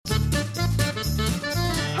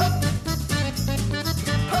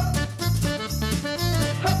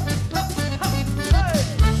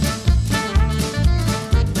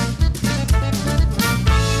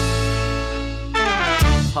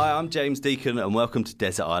James Deacon, and welcome to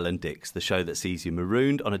Desert Island Dicks, the show that sees you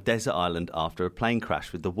marooned on a desert island after a plane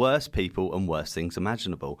crash with the worst people and worst things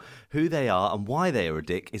imaginable. Who they are and why they are a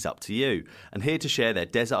dick is up to you. And here to share their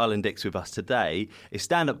Desert Island Dicks with us today is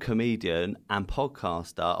stand-up comedian and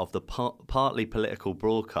podcaster of the partly political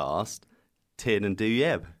broadcast, Tiernan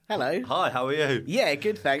Douieb. Hello. Hi, how are you? Yeah,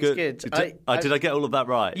 good, thanks, good. Did I get all of that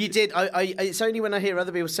right? You did. It's only when I hear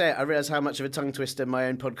other people say it, I realise how much of a tongue twister my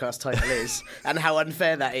own podcast title is and how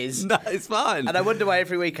unfair that is. No, it's fine. And I wonder why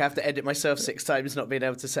every week I have to edit myself 6 times not being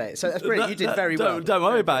able to say it. So that's brilliant. You did very well. Don't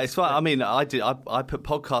worry about it. It's fine. I mean, I put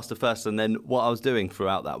podcaster first, and then what I was doing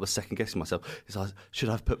throughout that was second-guessing myself. Should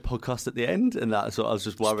I have put podcast at the end? And that's what I was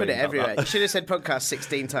just worrying about. Just put it everywhere. You should have said podcast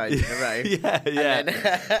 16 times in a row. Yeah.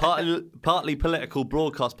 Then... partly political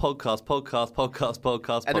broadcast, podcast.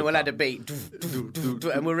 And then we'll add a beat,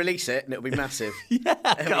 and we'll release it, and it'll be massive. Yeah,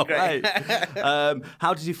 can't wait.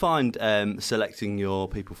 How did you find selecting your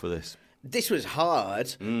people for this? This was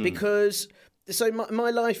hard because my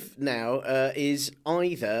life now is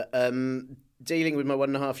either dealing with my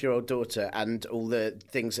 1.5-year-old daughter and all the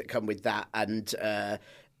things that come with that, and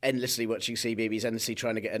endlessly watching CBeebies, endlessly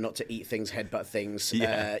trying to get her not to eat things, headbutt things.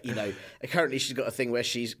 Yeah. Currently she's got a thing where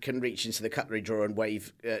she can reach into the cutlery drawer and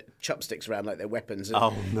wave chopsticks around like they're weapons.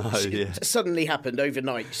 And suddenly happened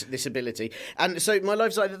overnight, this ability. And so my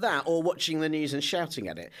life's either that or watching the news and shouting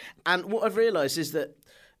at it. And what I've realised is that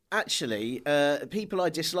actually, people I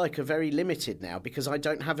dislike are very limited now because I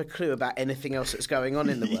don't have a clue about anything else that's going on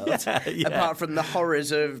in the world apart from the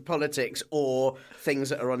horrors of politics or things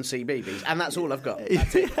that are on CBeebies. And that's all I've got.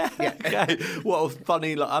 That's it. Yeah. Okay. What a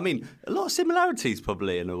funny... I mean, a lot of similarities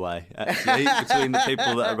probably in a way, actually, between the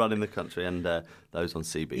people that are running the country and those on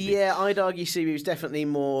CBeebies. Yeah, I'd argue CBeebies is definitely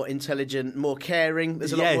more intelligent, more caring.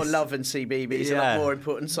 There's a lot more love in CBeebies, a lot more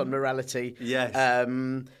importance on morality. Yes.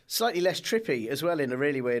 Slightly less trippy as well in a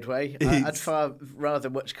really weird way. I'd far rather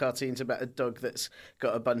watch cartoons about a dog that's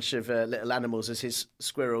got a bunch of little animals as his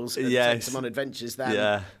squirrels and takes them on adventures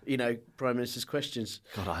than, Prime Minister's Questions.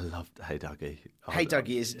 God, I loved Hey Dougie. Hey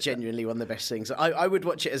Dougie is genuinely one of the best things. I would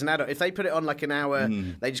watch it as an adult. If they put it on like an hour,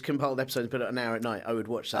 they just compiled episodes and put it on an hour at night, I would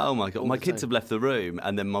watch that. Oh my God. My kids have left the room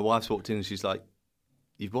and then my wife's walked in and she's like,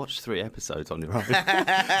 "You've watched 3 episodes on your own."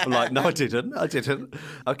 I'm like, "No, I didn't.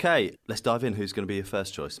 Okay, let's dive in. Who's going to be your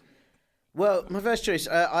first choice? Well, my first choice,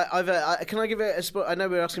 can I give it a spoiler? I know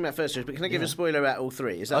we're asking about first choice, but can I give a spoiler about all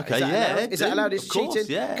 3? Is that allowed? Is that allowed? It's cheating?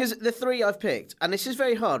 Yeah. Because the 3 I've picked, and this is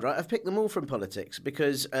very hard, right? I've picked them all from politics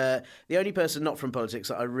because the only person not from politics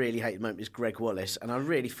that I really hate at the moment is Greg Wallace, and I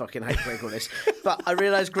really fucking hate Greg Wallace. But I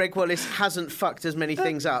realise Greg Wallace hasn't fucked as many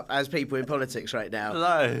things up as people in politics right now.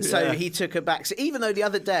 No, so he took a back. So even though the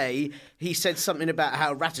other day he said something about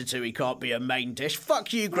how ratatouille can't be a main dish.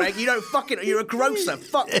 Fuck you, Greg. You don't fucking... You're a grocer.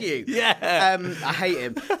 Fuck you. Yeah. I hate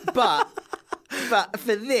him, but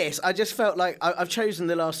for this, I just felt like I've chosen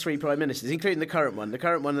the last 3 prime ministers, including the current one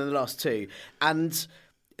and the last 2, and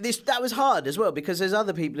that was hard as well because there's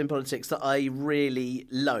other people in politics that I really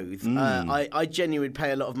loathe. I genuinely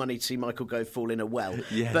pay a lot of money to see Michael Gove fall in a well,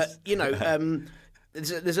 but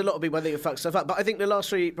there's a lot of people I think have fucked stuff up, but I think the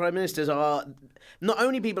last 3 prime ministers are not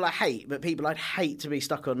only people I hate, but people I'd hate to be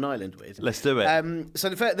stuck on an island with. Let's do it. So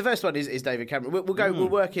the first one is David Cameron. We'll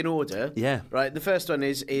work in order. Yeah. Right. The first one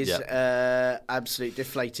is absolute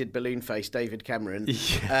deflated balloon face David Cameron,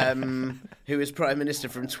 who was prime minister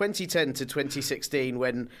from 2010 to 2016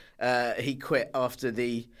 when he quit after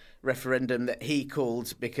the referendum that he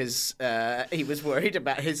called because he was worried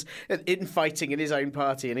about his infighting in his own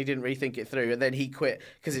party and he didn't really think it through, and then he quit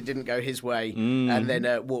because it didn't go his way and then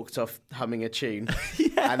walked off humming a tune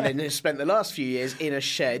and then spent the last few years in a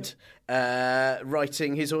shed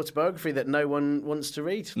writing his autobiography that no one wants to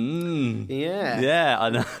read. Yeah,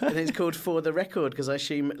 I know. And it's called For the Record because I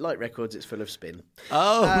assume, like records, it's full of spin.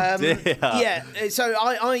 Oh, dear. Yeah, so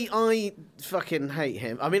I fucking hate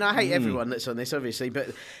him. I mean, I hate everyone that's on this, obviously,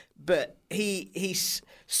 but he's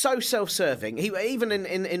so self-serving. He even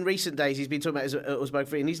in recent days he's been talking about his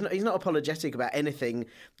autobiography, and he's not apologetic about anything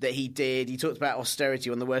that he did. He talked about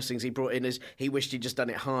austerity. One of the worst things he brought in is he wished he'd just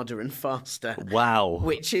done it harder and faster. Wow,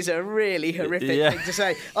 which is a really horrific thing to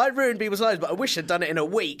say. I ruined people's lives, but I wish I'd done it in a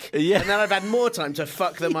week. Yeah, and then I've had more time to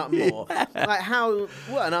fuck them up more. Like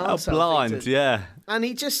what an arsehole. How blind, yeah. And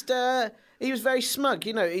he just. He was very smug,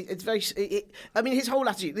 it's very... I mean, his whole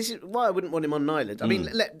attitude... This is why I wouldn't want him on an island. I mean,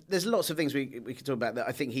 there's lots of things we could talk about that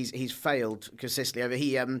I think he's failed consistently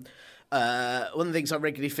over. one of the things I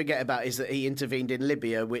regularly forget about is that he intervened in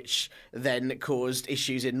Libya, which then caused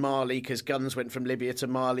issues in Mali because guns went from Libya to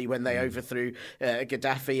Mali when they overthrew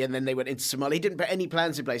Gaddafi, and then they went into Somalia. He didn't put any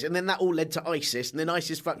plans in place, and then that all led to ISIS, and then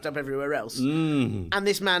ISIS fucked up everywhere else. And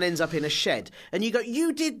this man ends up in a shed, and you go,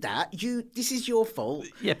 you did that. This is your fault.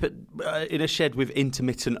 Yeah, but in a shed with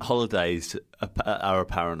intermittent holidays are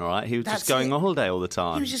apparent, all right? He was just going on holiday all the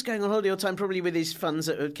time. He was just going on holiday all the time, probably with his funds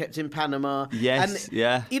that were kept in Panama. Yes, and,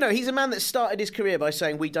 yeah. You know, he's a man that started his career by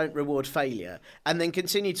saying we don't reward failure, and then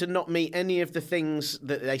continued to not meet any of the things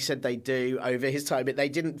that they said they'd do over his time. But they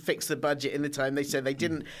didn't fix the budget in the time they said. They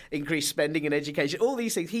didn't increase spending in education. All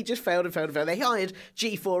these things. He just failed and failed and failed. They hired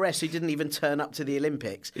G4S, who didn't even turn up to the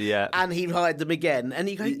Olympics. Yeah. And he hired them again. And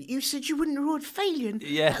you go, you said you wouldn't reward failure.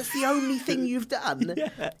 Yeah. That's the only thing you've done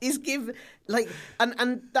is give... Like,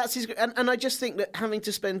 and that's his... And I just think that having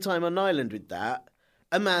to spend time on an island with that,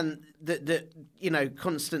 a man that you know,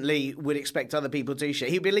 constantly would expect other people to do shit.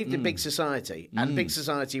 He believed in big society, and big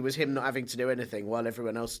society was him not having to do anything while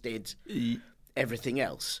everyone else did everything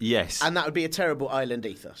else. Yes. And that would be a terrible island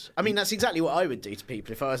ethos. I mean, that's exactly what I would do to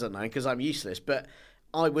people if I was unknown, because I'm useless, but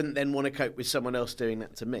I wouldn't then want to cope with someone else doing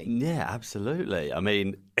that to me. Yeah, absolutely. I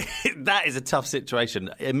mean, that is a tough situation.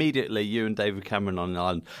 Immediately, you and David Cameron on an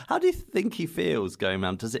island. How do you think he feels going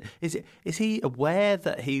around? Is he aware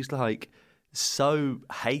that he's like so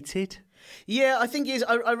hated? Yeah, I think he is.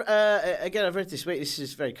 Again, I've read this week. This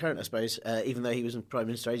is very current, I suppose, even though he was Prime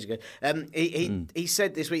Minister ages ago. He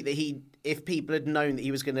said this week that if people had known that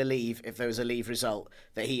he was going to leave, if there was a Leave result,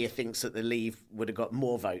 that he thinks that the Leave would have got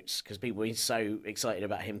more votes because people were so excited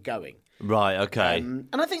about him going. Right, okay. And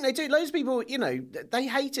I think they do. Loads of people, you know, they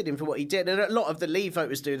hated him for what he did. And a lot of the Leave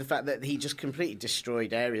voters do the fact that he just completely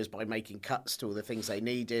destroyed areas by making cuts to all the things they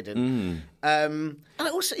needed. And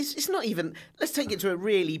also, it's not even... Let's take it to a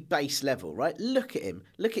really base level, right? Look at him.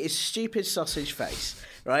 Look at his stupid sausage face,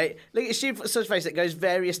 right? Look at his stupid sausage face that goes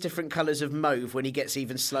various different colours of mauve when he gets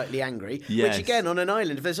even slightly angry. Yes. Which, again, on an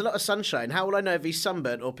island, if there's a lot of sunshine, how will I know if he's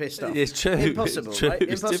sunburnt or pissed off? It's true. Impossible, it's true. right?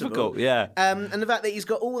 It's Impossible. difficult, yeah. And the fact that he's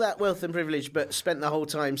got all that wealth and privilege, but spent the whole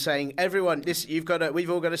time saying, "Everyone, we've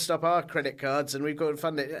all got to stop our credit cards and we've got to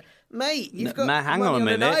fund it." Mate, you've got hang on a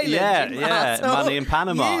minute. Island, money in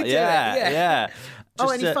Panama. Yeah.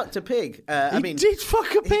 And he fucked a pig. He did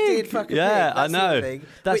fuck a pig. He did fuck a pig. Yeah, That's I know. the thing.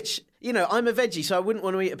 Which, you know, I'm a veggie, so I wouldn't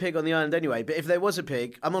want to eat a pig on the island anyway. But if there was a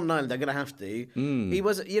pig, I'm on an island, I'm going to have to.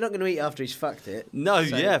 You're not going to eat after he's fucked it. No,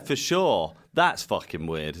 so. Yeah, for sure. That's fucking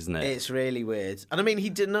weird, isn't it? It's really weird. And I mean, he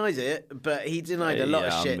denies it, but he denied a lot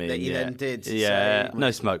of shit that he then did. Yeah, so.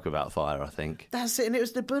 no smoke without fire, I think. That's it. And it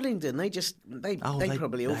was the Bullingdon. They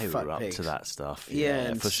probably all fuck were up pigs. to that stuff. Yeah,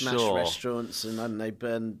 and for smash sure. restaurants and, I don't know,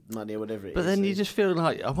 burn money or whatever it is. But then you just feel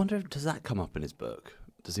like, I wonder, does that come up in his book?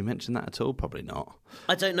 Does he mention that at all? Probably not.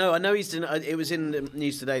 I don't know. I know it was in the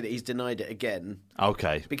news today that he's denied it again.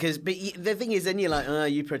 Okay. But the thing is, then you're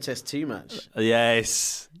like, you protest too much.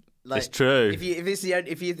 Yes. Like, it's true.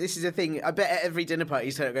 If this is a thing, I bet at every dinner party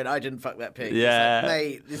he's going, "I didn't fuck that pig." Yeah, it's like,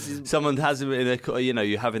 mate, this is... Someone has him in a, you know,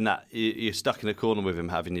 you're having that, you're stuck in a corner with him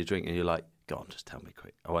having your drink, and you're like, "Go on, just tell me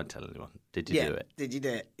quick. I won't tell anyone. Did you do it? Did you do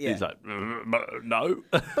it?" Yeah. He's like, "No."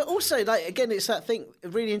 But also, like, again, it's that thing, a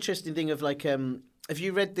really interesting thing of like, have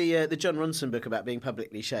you read the John Ronson book about being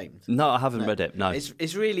publicly shamed? No, I haven't read it. No,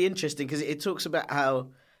 it's really interesting because it talks about how,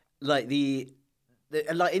 like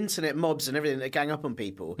like internet mobs and everything that gang up on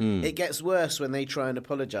people, it gets worse when they try and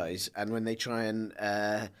apologise and when they try and,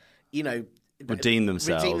 redeem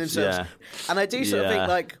themselves. Yeah. And I do sort of think,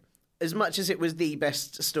 like, as much as it was the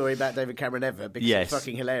best story about David Cameron ever, because it's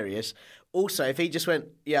fucking hilarious, also, if he just went,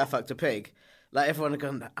 "Yeah, I fucked a pig," like, everyone had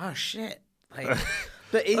gone, "Oh, shit." Like...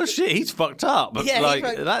 But oh shit, he's fucked up. Yeah, like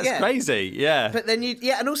that's crazy. Yeah. But then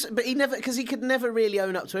but he never, because he could never really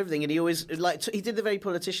own up to everything, and he always he did the very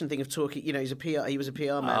politician thing of talking. You know, he was a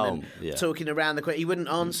PR man, talking around the. He wouldn't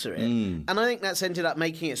answer it, and I think that's ended up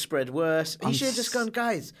making it spread worse. He should have just gone,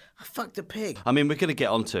 "Guys, I fucked a pig." I mean, we're going to get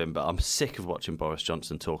onto him, but I'm sick of watching Boris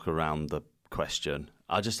Johnson talk around the question.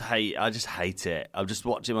 I just hate it. I just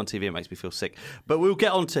watch him on TV. It makes me feel sick. But we'll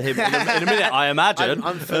get on to him in a minute, I imagine.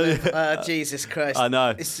 I'm full of, Jesus Christ. I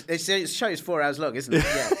know. It show's 4 hours long, isn't it?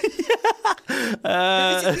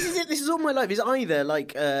 Yeah. This is all my life. It's either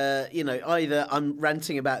like, either I'm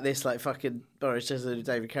ranting about this like fucking Boris Johnson and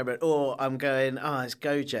David Cameron, or I'm going, it's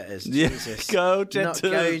Go Jetters. Jesus. Go Jetters.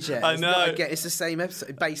 Not Go Jetters. I know. It's the same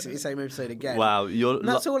episode, basically the same episode again. Wow.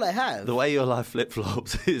 That's all I have. The way your life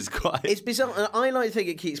flip-flops is quite... It's bizarre. I like to think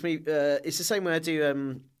it keeps me... it's the same way I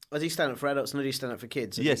do stand-up for adults and I do stand-up for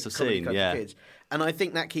kids. Yes, I've seen, yeah. Kids. And I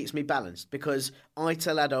think that keeps me balanced because I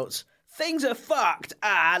tell adults, things are fucked.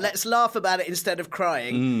 Let's laugh about it instead of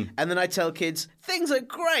crying. And then I tell kids, things are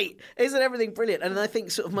great. Isn't everything brilliant? And I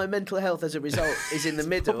think sort of my mental health as a result is in the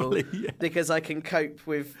middle Probably, because I can cope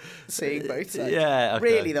with seeing both sides. Yeah, okay.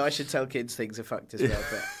 Really, though, I should tell kids things are fucked as well.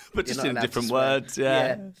 But just in different words,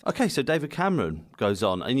 yeah. Okay, so David Cameron goes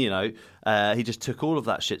on, and he just took all of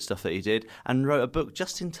that shit stuff that he did and wrote a book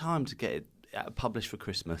just in time to get it published for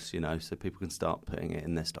Christmas, so people can start putting it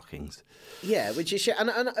in their stockings. Yeah, which is shit. And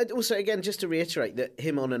also, again, just to reiterate that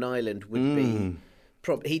him on an island would be...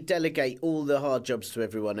 he'd delegate all the hard jobs to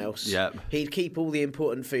everyone else. Yep. He'd keep all the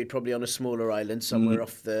important food probably on a smaller island somewhere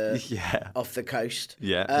off the coast.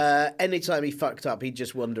 Yeah. Anytime he fucked up, he'd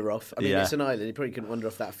just wander off. I mean, it's an island. He probably couldn't wander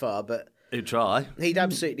off that far, but... He'd try. He'd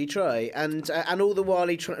absolutely try. And all the while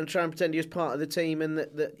he'd try and pretend he was part of the team and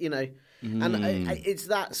that And it's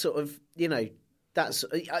that sort of, that's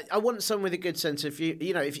I want someone with a good sense of if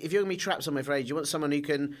you're going to be trapped somewhere for age, you want someone who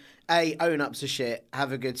can own up to shit,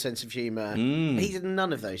 have a good sense of humour. He's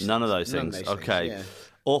none of those things. None of those things. Okay. Yeah.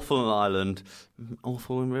 Awful on an island,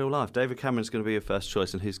 awful in real life. David Cameron's going to be your first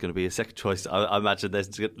choice, and who's going to be your second choice? I imagine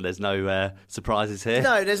there's no surprises here.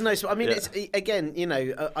 No, there's no. I mean, it's again,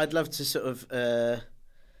 I'd love to sort of go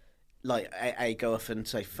off and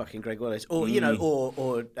say fucking Greg Wallace, or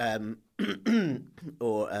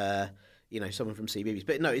or someone from CBeebies.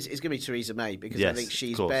 But no, it's going to be Theresa May because I think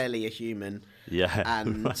she's barely a human. Yeah,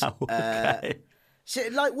 and okay.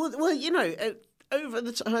 Over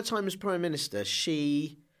her time as Prime Minister,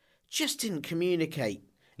 she just didn't communicate.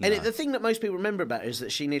 And the thing that most people remember about her is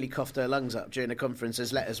that she nearly coughed her lungs up during a conference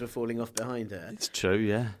as letters were falling off behind her. It's true,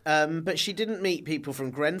 yeah. But she didn't meet people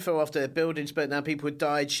from Grenfell after their buildings burnt down. People had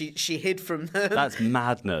died. She hid from them. That's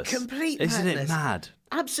madness. Complete madness. Isn't it mad?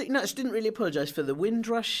 Absolutely nuts. She didn't really apologise for the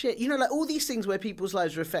Windrush shit. All these things where people's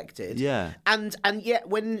lives were affected. Yeah. And yet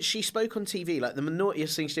when she spoke on TV, the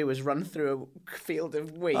naughtiest thing she did was run through a field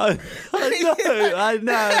of wheat. I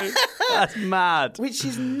know. That's mad. Which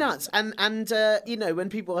is nuts. And when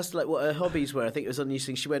people asked what her hobbies were, I think it was on News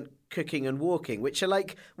Thing, she went cooking and walking, which are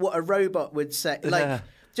what a robot would say. Do you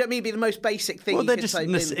know what I mean? It'd be the most basic thing. Well,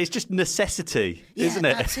 it's just necessity, isn't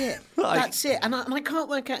it? That's it. That's it. And I can't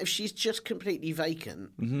work out if she's just completely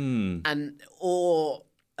vacant or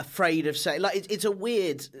afraid of saying. It's a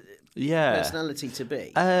weird personality to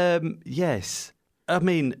be. Yes. I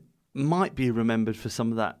mean, might be remembered for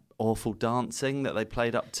some of that awful dancing that they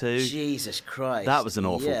played up to. Jesus Christ. That was an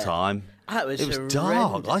awful time. It was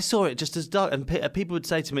dark. I saw it just as dark, and people would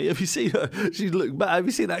say to me, "Have you seen her? She looked bad. Have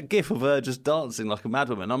you seen that gif of her just dancing like a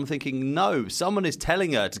madwoman?" And I'm thinking, no, someone is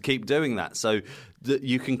telling her to keep doing that so that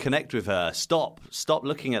you can connect with her. Stop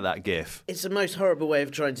looking at that gif. It's the most horrible way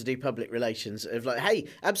of trying to do public relations. Of hey,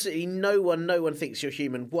 absolutely no one thinks you're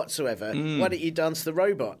human whatsoever. Why don't you dance the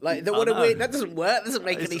robot? That doesn't work. That doesn't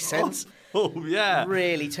make any sense. Oh yeah,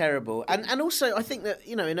 really terrible. And also, I think that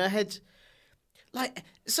in her head.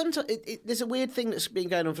 Sometimes there's a weird thing that's been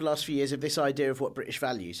going on for the last few years of this idea of what British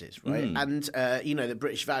values is, right? And, the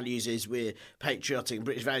British values is we're patriotic,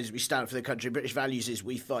 British values is we stand for the country, British values is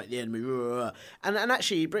we fight the enemy. And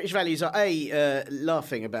actually, British values are,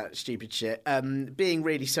 laughing about stupid shit, being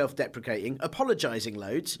really self-deprecating, apologising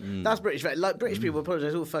loads. That's British values. British people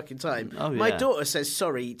apologise all the fucking time. Oh, yeah. My daughter says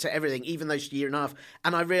sorry to everything, even though she's a year and a half,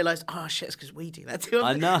 and I realised, shit, it's because we do that too.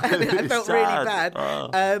 I know. I felt really bad.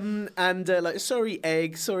 Oh. Sorry,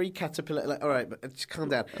 egg, sorry, caterpillar. All right, but just calm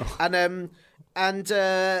down. And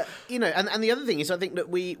the other thing is, I think that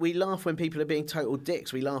we laugh when people are being total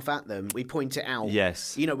dicks. We laugh at them. We point it out.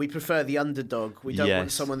 Yes. We prefer the underdog. We don't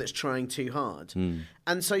want someone that's trying too hard.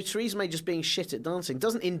 And so Theresa May just being shit at dancing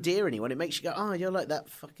doesn't endear anyone. It makes you go, you're like that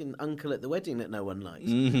fucking uncle at the wedding that no one likes.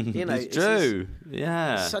 It's true.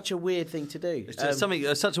 Yeah. Such a weird thing to do. It's just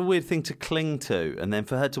such a weird thing to cling to. And then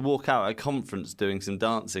for her to walk out at a conference doing some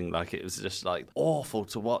dancing, it was just awful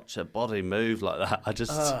to watch her body move like that. It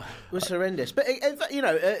was horrendous. But,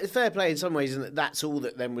 fair play in some ways, and that's all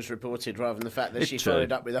that then was reported rather than the fact that she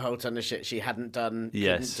followed up with a whole ton of shit she hadn't done,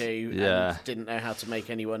 couldn't do, and didn't know how to make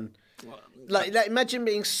anyone... imagine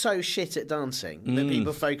being so shit at dancing that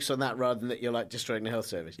people focus on that rather than that you're destroying the health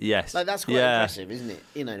service. Yes. That's quite impressive, isn't it?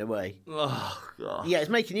 In a way. Oh, God. Yeah, it's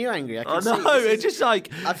making you angry. I can see. It's just I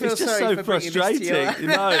feel it's just so frustrating.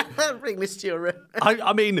 Bring this to your room.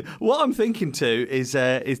 I mean, what I'm thinking too is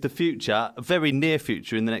the future, a very near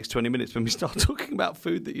future in the next 20 minutes when we start talking about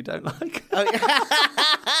food that you don't like.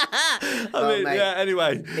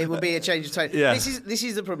 Anyway. It will be a change of tone. Yeah. This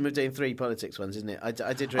is the problem of doing 3 politics ones, isn't it? I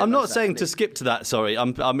did realise I'm not saying to skip to that, sorry.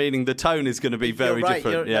 I'm meaning the tone is going to be very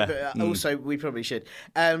different. But also, we probably should.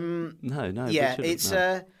 No. Yeah, it's...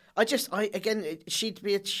 she'd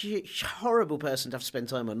be a horrible person to have to spend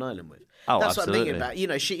time on an island with. Oh, that's absolutely. what I'm thinking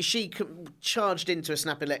about. She charged into a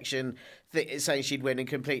snap election saying she'd win and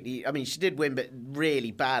completely. I mean, she did win, but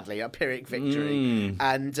really badly, a Pyrrhic victory,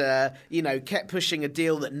 and kept pushing a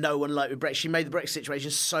deal that no one liked with Brexit. She made the Brexit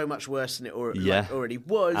situation so much worse than it already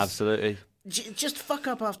was. Absolutely. Just fuck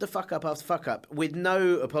up after fuck up after fuck up with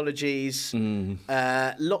no apologies.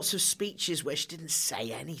 Lots of speeches where she didn't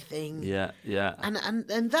say anything. Yeah.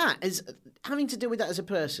 And that is having to deal with that as a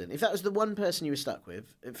person. If that was the one person you were stuck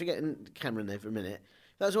with, forgetting Cameron there for a minute,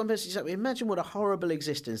 if that was one person you were stuck with, imagine what a horrible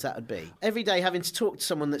existence that would be. Every day having to talk to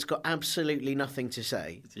someone that's got absolutely nothing to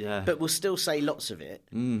say, but will still say lots of it,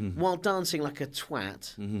 while dancing like a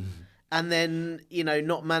twat. And then,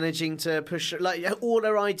 not managing to push, all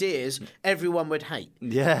her ideas, everyone would hate.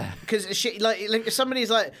 Yeah. Because if somebody's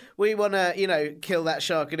like, we want to, kill that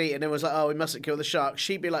shark and eat it, and everyone's like, oh, we mustn't kill the shark.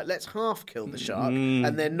 She'd be like, let's half kill the shark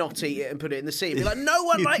and then not eat it and put it in the sea. Be like, no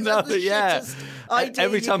one likes that. The shittest idea.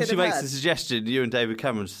 Every time she makes had. a suggestion, you and David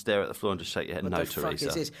Cameron stare at the floor and just shake your head. What No, the Theresa.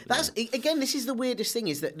 Fuck is this? Again, this is the weirdest thing,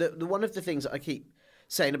 is that the one of the things that I keep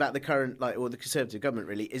saying about the current, or the Conservative government,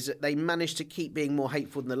 really, is that they managed to keep being more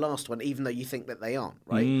hateful than the last one, even though you think that they aren't,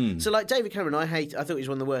 right? So, David Cameron, I thought he was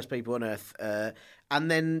one of the worst people on earth.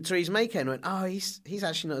 And then Theresa May came and went, oh, he's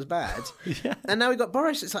actually not as bad. And now we've got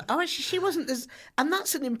Boris. It's like, oh, actually, she wasn't as... And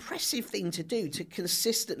that's an impressive thing to do, to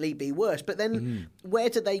consistently be worse. But then where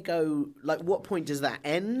do they go? What point does that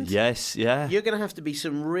end? Yes, yeah. You're going to have to be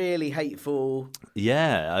some really hateful...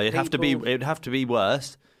 Yeah, it'd have to be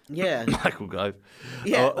worse. Yeah. Michael Gove.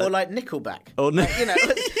 Yeah, or like Nickelback. Or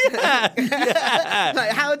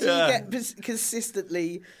how do you get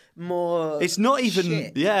consistently more It's not even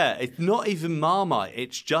shit? it's not even Marmite,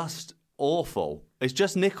 it's just awful. It's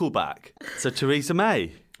just Nickelback. So Theresa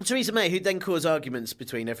May, who then caused arguments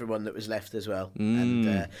between everyone that was left as well.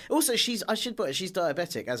 And also, she's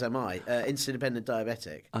diabetic, as am I, insulin-dependent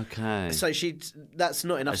diabetic. Okay. So that's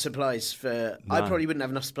not enough supplies for... No. I probably wouldn't have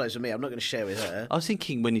enough supplies for me. I'm not going to share with her. I was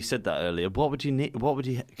thinking when you said that earlier, what would you need? What would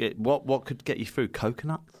you get? What could get you through?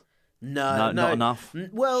 Coconuts? No, not enough.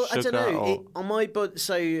 Well, Sugar, I don't know. or... On my body,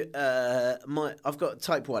 I've got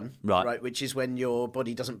type 1, right, which is when your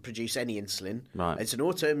body doesn't produce any insulin. Right, it's an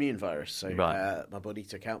autoimmune virus. So my body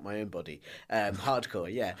took out my own body.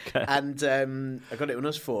 Hardcore, yeah. Okay. And I got it when I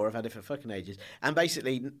was 4. I've had it for fucking ages. And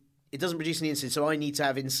basically, it doesn't produce any insulin, so I need to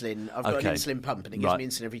have insulin. I've got an insulin pump, and it gives me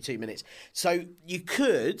insulin every 2 minutes. So you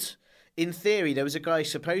could, in theory, there was a guy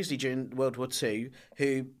supposedly during World War II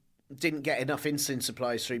who didn't get enough insulin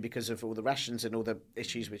supplies through because of all the rations and all the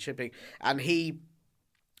issues with shipping, and he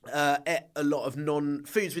ate a lot of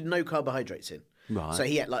foods with no carbohydrates in. Right. So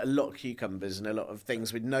he ate a lot of cucumbers and a lot of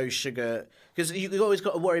things with no sugar, because you've always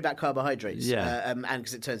got to worry about carbohydrates. Yeah. And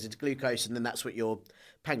because it turns into glucose, and then that's what your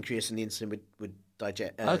pancreas and the insulin would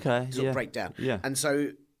digest. Break down. Yeah. And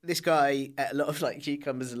so this guy ate a lot of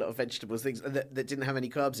cucumbers, a lot of vegetables, things that didn't have any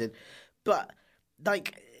carbs in, but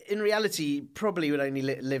in reality, probably would only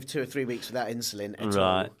live 2 or 3 weeks without insulin at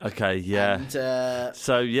all. Right, okay, yeah. And, it's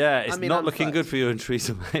not looking good for you and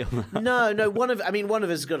Theresa May on that. No, one of us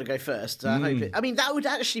has got to go first. I hope that would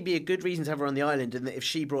actually be a good reason to have her on the island, and that if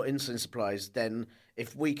she brought insulin supplies, then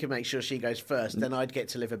if we can make sure she goes first, then I'd get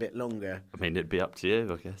to live a bit longer. I mean, it'd be up to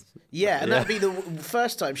you, I guess. Yeah, and that'd be the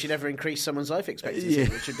first time she'd ever increase someone's life expectancy,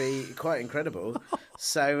 which would be quite incredible.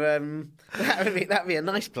 So that'd be a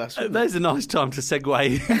nice plus. There's a nice time to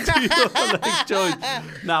segue into your next choice.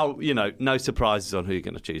 Now, no surprises on who you're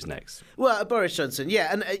going to choose next. Well, Boris Johnson,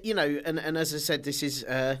 yeah, and as I said, this is...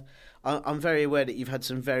 I'm very aware that you've had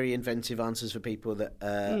some very inventive answers for people that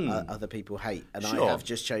other people hate, and I have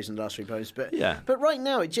just chosen the last 3 poems. But right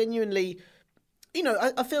now, it genuinely,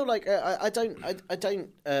 I feel like I've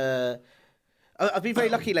been very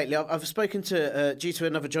lucky lately. I've spoken to, due to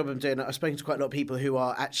another job I'm doing, I've spoken to quite a lot of people who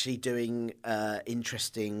are actually doing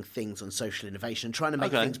interesting things on social innovation, trying to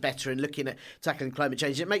make things better and looking at tackling climate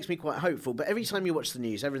change. It makes me quite hopeful. But every time you watch the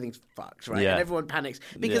news, everything's fucked, right? Yeah. And everyone panics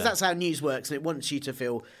because that's how news works, and it wants you to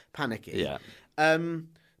feel panicky. Yeah.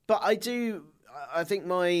 But I think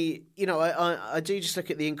I do just look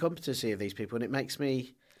at the incompetency of these people, and it makes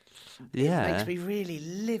me... Yeah. It makes me really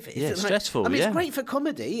livid. Yeah, it's stressful. It's great for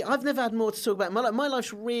comedy. I've never had more to talk about in my life. My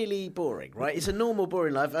life's really boring, right? It's a normal,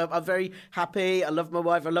 boring life. I'm very happy. I love my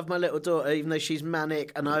wife. I love my little daughter, even though she's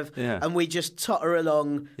manic. And and we just totter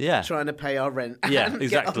along trying to pay our rent. Yeah,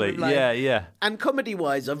 exactly. Yeah. And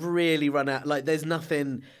comedy-wise, I've really run out. There's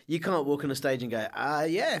nothing... You can't walk on a stage and go,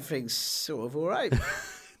 everything's sort of all right.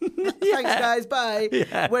 Thanks, guys, bye.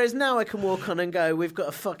 Yeah. Whereas now I can walk on and go, we've got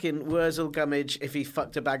a fucking Wurzel Gummidge if he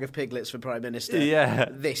fucked a bag of piglets for Prime Minister. Yeah.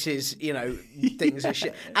 This is, things are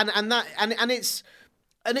shit. And it's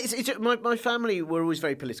my family were always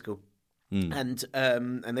very political. And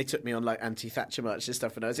they took me on like anti-Thatcher march and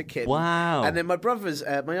stuff when I was a kid. Wow. And then my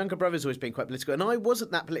younger brother's always been quite political, and I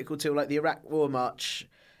wasn't that political till like the Iraq War march.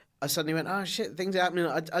 I suddenly went, oh shit, things are happening.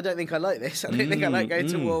 I don't think I like this. I don't think I like going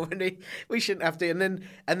to war when we shouldn't have to. And then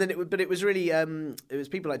it was really it was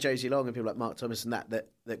people like Josie Long and people like Mark Thomas and that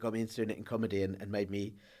got me into doing it in comedy and made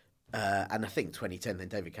me. And I think 2010, then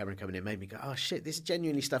David Cameron coming in made me go, oh shit, this is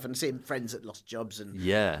genuinely stuff. And seeing friends that lost jobs and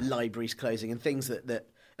libraries closing and things that.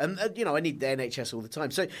 And, I need the NHS all the time.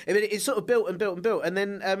 So, I mean, it's sort of built and built and built. And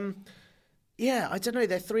then, I don't know,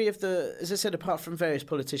 they're three of the, as I said, apart from various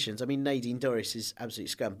politicians. I mean, Nadine Dorries is absolute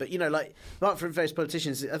scum. But, apart from various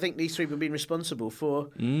politicians, I think these three have been responsible for,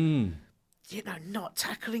 not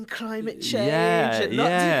tackling climate change.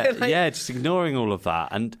 Just ignoring all of that.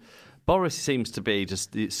 And Boris seems to be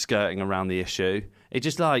just skirting around the issue. It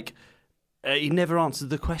just he never answered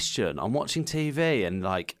the question. I'm watching TV and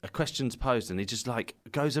like a question's posed and he just like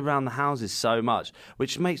goes around the houses so much,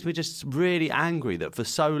 which makes me just really angry that for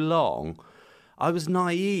so long I was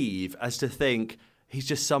naive as to think he's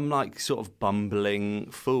just some like sort of bumbling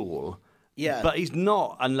fool. Yeah. But he's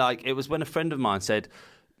not. And like it was when a friend of mine said,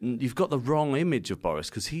 you've got the wrong image of Boris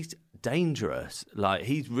because he's dangerous. Like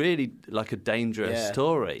he's really like a dangerous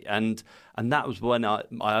story. And that was when I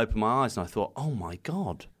opened my eyes and I thought, oh my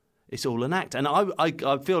God. It's all an act. And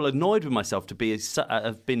I feel annoyed with myself to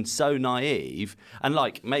have been so naive. And,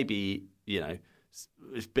 like, maybe,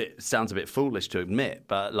 sounds a bit foolish to admit,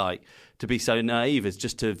 but, like, to be so naive as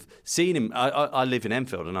just to have seen him. I live in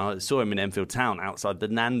Enfield, and I saw him in Enfield Town outside the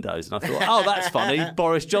Nando's. And I thought, oh, that's funny.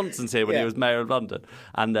 Boris Johnson's here when he was Mayor of London.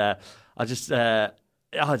 And I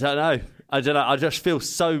don't know. I just feel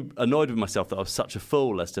so annoyed with myself that I was such a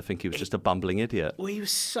fool as to think he was just a bumbling idiot. Well, he was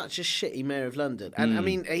such a shitty mayor of London. And, I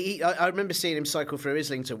mean, I remember seeing him cycle through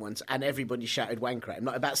Islington once and everybody shouted wanker at him.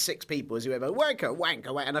 Like about 6 people as he went, wanker, wanker,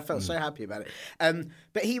 wanker. And I felt so happy about it.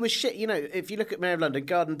 But he was shit. If you look at Mayor of London,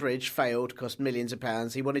 Garden Bridge failed, cost millions of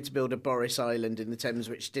pounds. He wanted to build a Boris Island in the Thames,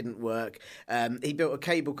 which didn't work. He built a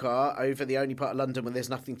cable car over the only part of London where there's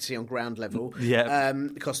nothing to see on ground level. Yeah.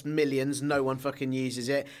 It cost millions. No one fucking uses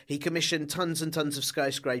it. He commissioned tons and tons of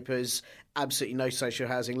skyscrapers, absolutely no social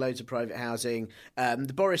housing, loads of private housing.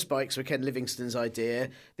 The Boris bikes were Ken Livingstone's idea.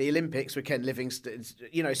 The Olympics were Ken Livingstone's.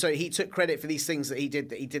 So he took credit for these things that he did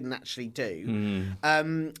that he didn't actually do.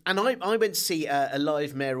 And I went to see a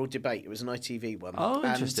live mayoral debate. It was an ITV one. Oh,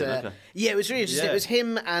 interesting. Okay. Yeah, it was really interesting. Yeah. It was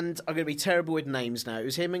him and, I'm going to be terrible with names now, it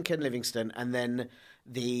was him and Ken Livingstone and then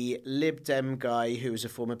the Lib Dem guy who was a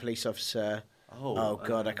former police officer. Oh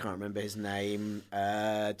God, I can't remember his name.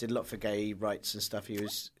 Did a lot for gay rights and stuff.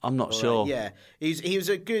 I'm not sure. Yeah, he was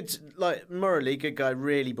a good, like morally good guy.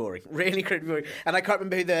 Really boring, really boring. And I can't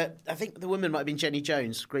remember who I think the woman might have been Jenny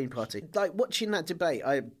Jones, Green Party. Like watching that debate,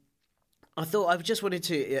 I thought I just wanted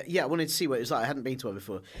to. I wanted to see what it was like. I hadn't been to one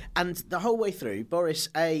before, and the whole way through, Boris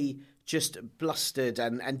just blustered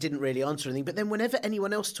and didn't really answer anything. But then whenever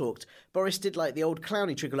anyone else talked, Boris did like the old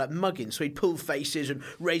clowny trick of like mugging. So he'd pull faces and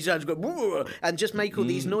raise hands and go, and just make all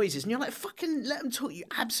these noises. And you're like, fucking let them talk, you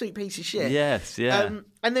absolute piece of shit. Yes, yeah.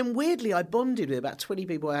 And then weirdly, I bonded with about 20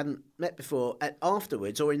 people I hadn't met before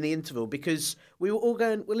afterwards or in the interval because we were all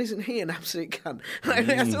going, well, isn't he an absolute cunt?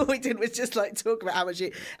 That's all we did was just like talk about how much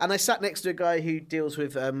he... And I sat next to a guy who deals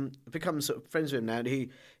with, become sort of friends with him now, who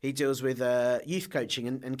he deals with youth coaching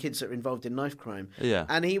and kids that are involved in knife crime. Yeah.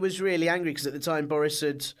 And he was really angry because at the time Boris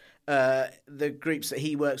had... the groups that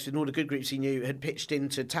he works with and all the good groups he knew had pitched in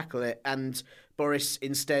to tackle it, and Boris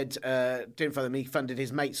instead didn't fund them. He funded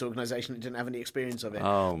his mate's organisation that didn't have any experience of it.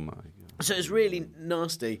 Oh my God! So it was really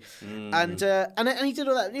nasty, and he did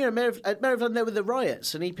all that. Mayor of London, there were the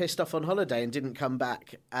riots, and he pissed off on holiday and didn't come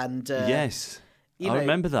back. And yes. I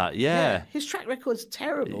remember that, yeah. His track record's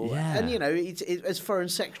terrible. Yeah. And, as Foreign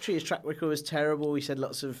Secretary, his track record was terrible. He said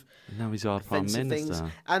lots of now he's our Prime Minister. Things.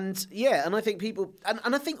 And, and I think people... And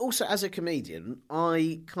I think also as a comedian,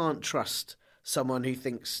 I can't trust someone who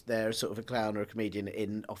thinks they're sort of a clown or a comedian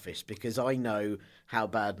in office because I know how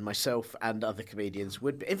bad myself and other comedians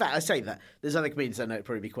would be. In fact, I say that. There's other comedians I know would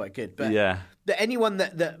probably be quite good. But that anyone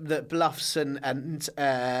that bluffs and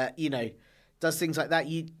does things like that,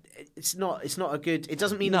 it's not a good... It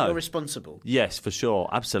doesn't mean that you're responsible. Yes, for sure.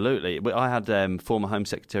 Absolutely. I had former Home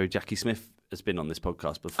Secretary Jackie Smith has been on this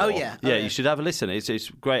podcast before. Oh, yeah. You should have a listen. It's a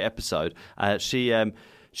great episode.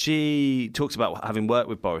 She talks about having worked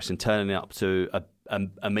with Boris and turning up to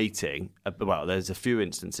a meeting. Well, there's a few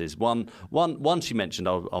instances. One she mentioned,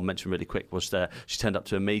 I'll mention really quick, was she turned up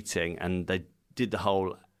to a meeting and they did the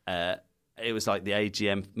whole. It was like the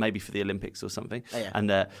AGM, maybe for the Olympics or something. Oh,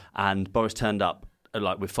 yeah. And Boris turned up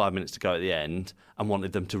like with 5 minutes to go at the end and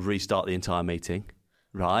wanted them to restart the entire meeting.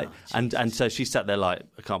 Right, and so she sat there like,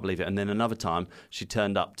 I can't believe it. And then another time she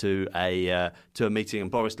turned up to a meeting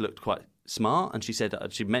and Boris looked quite smart, and she said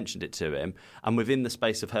she mentioned it to him, and within the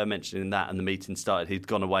space of her mentioning that and the meeting started, he'd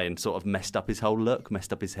gone away and sort of messed up his whole look,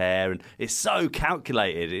 messed up his hair, and it's so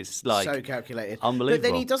calculated. It's like so calculated, unbelievable. But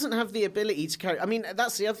then he doesn't have the ability to carry. I mean,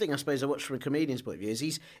 that's the other thing I suppose I watch from a comedian's point of view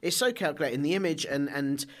is it's so calculated in the image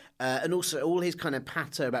and also all his kind of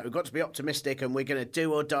patter about we've got to be optimistic and we're going to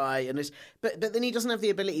do or die, and but then he doesn't have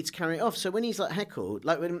the ability to carry it off. So when he's like heckled,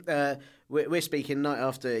 like when we're speaking night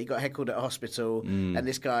after he got heckled at a hospital, and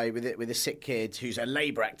this guy with a sick kid who's a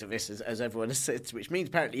labour activist, as everyone has said, which means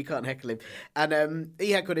apparently you can't heckle him, and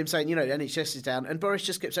he heckled him saying, the NHS is down, and Boris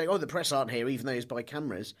just kept saying, the press aren't here, even though he's by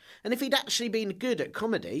cameras. And if he'd actually been good at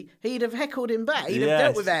comedy, he'd have heckled him back. He'd have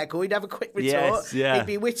dealt with the heckle. He'd have a quick retort. He'd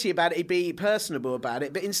be witty about it. He'd be personable about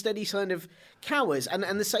it. But instead, he kind of cowers, and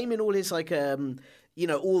the same in all his like.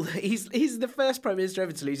 He's the first Prime Minister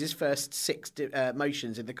ever to lose his first 6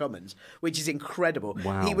 motions in the Commons, which is incredible.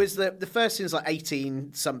 Wow. He was the first since like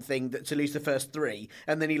 18-something to lose the first 3,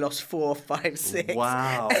 and then he lost 4, 5, 6.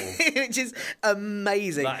 Wow. Which is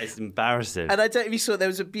amazing. That is embarrassing. And I don't know if you saw, there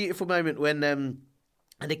was a beautiful moment when, and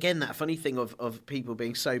again, that funny thing of people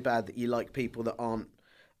being so bad that you like people that aren't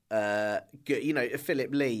good. Philip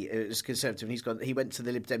Lee is Conservative, and he went to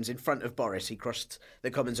the Lib Dems in front of Boris. He crossed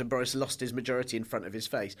the Commons and Boris lost his majority in front of his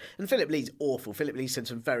face. And Philip Lee's awful. Philip Lee said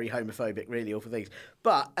some very homophobic, really awful things.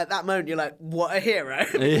 But at that moment, you're like, what a hero.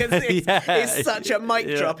 Because it's such a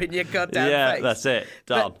mic drop in your goddamn face. Yeah, that's it.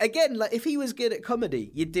 Done. But again, like if he was good at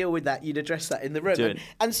comedy, you'd deal with that, you'd address that in the room.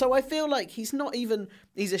 And so I feel like he's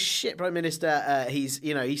a shit Prime Minister.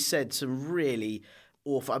 He said some really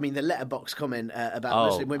awful. I mean, the letterbox comment about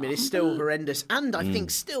Muslim women is still horrendous, and I think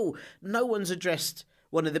still no one's addressed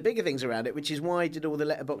one of the bigger things around it, which is why did all the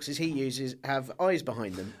letterboxes he uses have eyes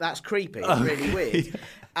behind them? That's creepy. It's really weird,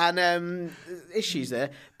 and issues there.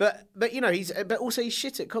 But also he's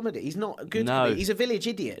shit at comedy. He's not good. Comedy. He's a village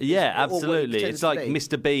idiot. Yeah, absolutely. It's like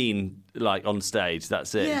Mr. Bean, like on stage.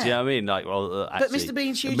 That's it. Yeah. Do you know what I mean? Like, well, actually, but Mr.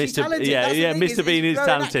 Bean's hugely talented. Yeah, Mr. Bean is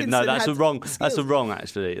talented. No, that's a wrong. Skills. That's a wrong.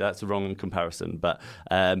 Actually, that's a wrong comparison. But.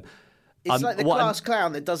 It's like the class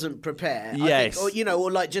clown that doesn't prepare. Yes. I think,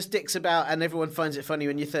 or like just dicks about and everyone finds it funny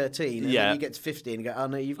when you're 13 and then you get to 50 and you go, oh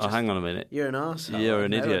no, you've just... Oh, hang on a minute. You're an arsehole. You're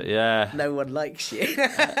an idiot, yeah. No one likes you.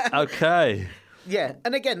 Okay. Yeah,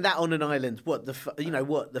 and again, that on an island, what the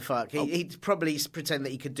fuck? He'd probably pretend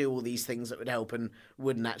that he could do all these things that would help and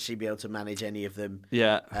wouldn't actually be able to manage any of them.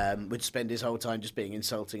 Yeah. Would spend his whole time just being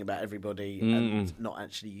insulting about everybody and not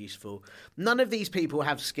actually useful. None of these people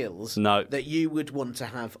have skills that you would want to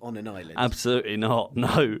have on an island. Absolutely not,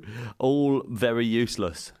 no. All very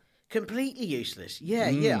useless. Completely useless.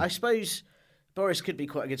 Yeah, I suppose... Boris could be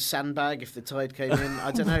quite a good sandbag if the tide came in.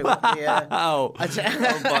 I don't know. Wow. Oh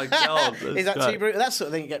my God. Is that too brutal? That sort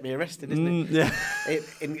of thing would get me arrested, isn't it? Yeah.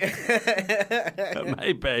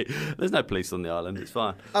 Maybe. There's no police on the island. It's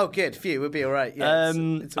fine. Oh, good. Phew. We'll be all right. Yeah,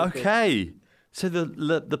 it's all okay. Good. So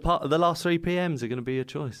the last 3 PMs are going to be your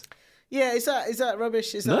choice. Yeah, is that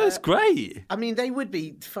rubbish? No, it's great. I mean, they would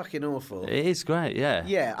be fucking awful. It is great, yeah.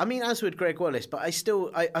 Yeah, I mean, as would Greg Wallace, but I feel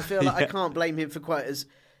like I can't blame him for quite as...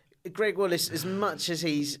 Greg Wallace, as much as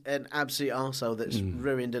he's an absolute arsehole that's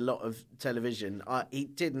ruined a lot of television, he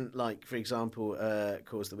didn't, like, for example,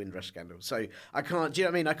 cause the Windrush scandal. So I can't, do you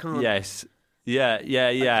know what I mean? I can't... Yes. Yeah.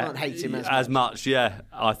 I can't hate him as much. Yeah.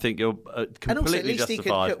 I think you're completely and also, at least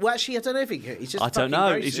justified. He could well, actually, I don't know if he could. He's just I don't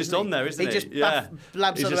know. Gross, he's just on there, isn't he? He just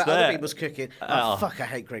blabs on about other people's cooking. Oh, fuck, I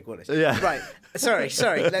hate Greg Wallace. Yeah. Right. Sorry.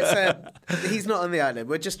 Let's. He's not on the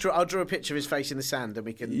island. I'll draw a picture of his face in the sand and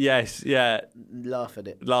we can... Yes, yeah. Laugh at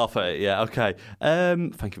it, yeah. Okay.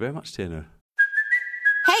 Thank you very much, Tiernan.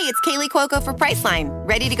 Hey, it's Kaylee Cuoco for Priceline.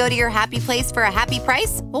 Ready to go to your happy place for a happy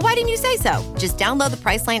price? Well, why didn't you say so? Just download the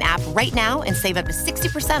Priceline app right now and save up to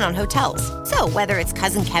 60% on hotels. So whether it's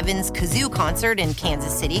Cousin Kevin's Kazoo Concert in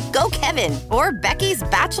Kansas City, go Kevin, or Becky's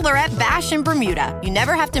Bachelorette Bash in Bermuda, you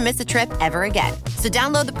never have to miss a trip ever again. So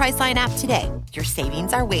download the Priceline app today. Your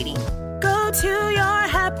savings are waiting. Go to your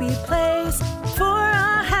happy place for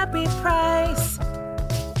a happy price.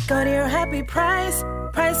 Go to your happy price,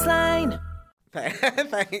 Priceline.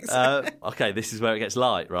 Thanks. Okay, this is where it gets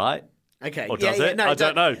light, right? Okay. Or does it? No, I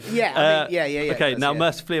don't know. Yeah. Yeah. Okay, now yeah.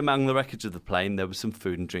 mercifully among the wreckage of the plane, there was some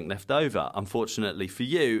food and drink left over. Unfortunately for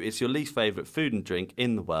you, it's your least favourite food and drink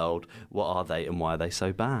in the world. What are they and why are they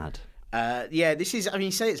so bad? This is. I mean,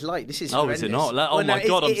 you say it's light. This is. Oh, horrendous. is it not? My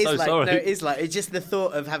God, I'm so sorry. No, it is light. It's just the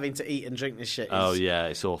thought of having to eat and drink this shit. Oh yeah,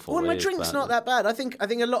 it's awful. Well, my drink's not that bad. I think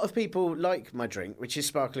a lot of people like my drink, which is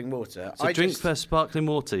sparkling water. So drink for sparkling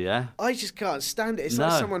water, yeah. I just can't stand it. It's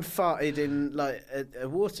like someone farted in like a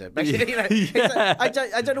water. Basically, I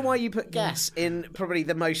don't know why you put gas in probably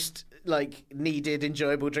the most like needed,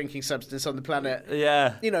 enjoyable drinking substance on the planet.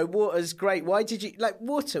 Yeah. Water's great. Why did you like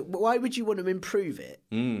water? Why would you want to improve it?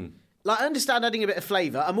 Like, I understand adding a bit of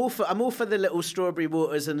flavour. I'm all for the little strawberry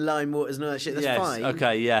waters and lime waters and all that shit. That's fine.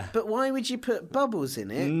 Okay, yeah. But why would you put bubbles in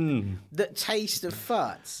it that taste of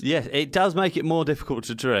farts? Yes, it does make it more difficult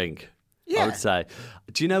to drink. Yeah. I would say.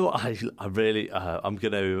 Do you know what I really? I'm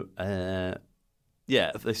going to.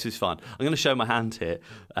 Yeah, this is fun. I'm going to show my hand here.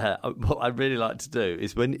 What I really like to do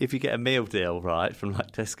is if you get a meal deal, right, from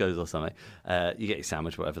like Tesco's or something, you get your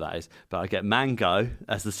sandwich, whatever that is, but I get mango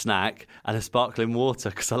as the snack and a sparkling water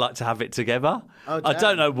because I like to have it together. Oh, I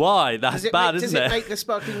don't know why. That's bad, isn't it? Does it make the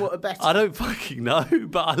sparkling water better? I don't fucking know,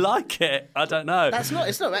 but I like it. I don't know. It's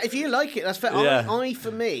not bad. If you like it, that's fair. Yeah.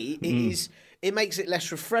 For me, it makes it less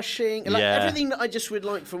refreshing. Like everything that I just would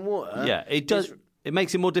like from water. Yeah, it does. It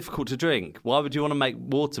makes it more difficult to drink. Why would you want to make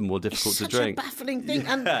water more difficult to drink? It's such a baffling thing.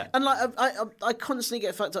 Yeah. And like I constantly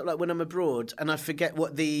get fucked up like when I'm abroad and I forget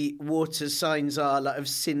what the water signs are, like of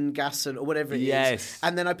syngas or whatever it is.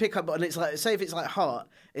 And then I pick up and it's like, say if it's like hot,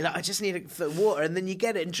 you're like, I just need water, and then you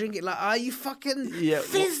get it and drink it. Like, you fucking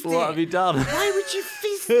fizzed it. What have you done? Why would you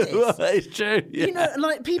fizz this? Well, it's true. Yeah.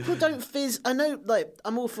 Like people don't fizz. I know, like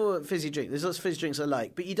I'm all for fizzy drink. There's lots of fizz drinks I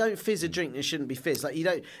like, but you don't fizz a drink that shouldn't be fizz. Like you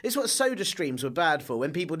don't. It's what Soda Streams were bad for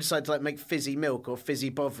when people decide to like make fizzy milk or fizzy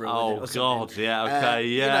Bovril. Oh God, yeah, okay,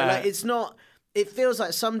 yeah. Like it's not. It feels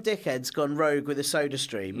like some dickhead's gone rogue with a Soda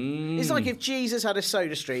Stream. It's like if Jesus had a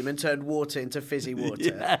Soda Stream and turned water into fizzy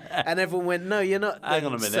water, and everyone went, "No, you're not." Hang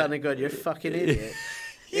on a minute, son of God, you're a fucking idiot.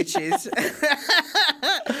 Which is,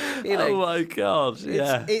 oh my God,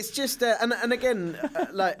 yeah. It's just, and again,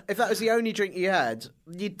 like if that was the only drink you had,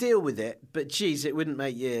 you'd deal with it. But geez, it wouldn't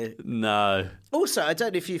make you. No. Also, I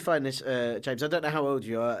don't know if you find this, James. I don't know how old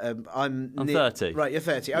you are. I'm 30. Right, you're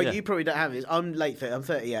 30. Oh, you probably don't have this. I'm late 30. I'm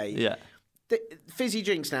 38. Yeah. Fizzy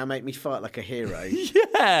drinks now make me fart like a hero.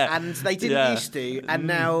 Yeah. And they didn't used to. And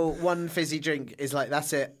now one fizzy drink is like,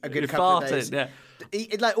 that's it, a good couple of days. Yeah.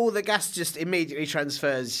 Like all the gas just immediately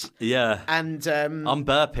transfers. Yeah. And I'm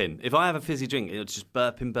burping. If I have a fizzy drink, it's just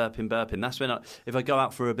burping. That's when if I go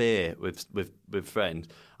out for a beer with friends,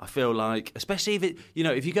 I feel like, especially if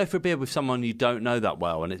if you go for a beer with someone you don't know that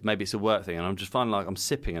well, and maybe it's a work thing, and I'm just finding like I'm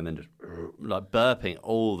sipping and then just like burping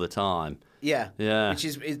all the time. Yeah. Which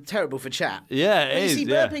is terrible for chat. Yeah, it is. You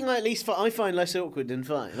see, burping like, at least I find less awkward than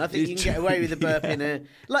farting. I think you can get away with the burp in a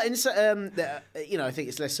like in I think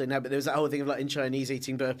it's less so now. But there was that whole thing of like in Chinese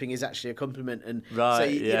eating burping is actually a compliment, and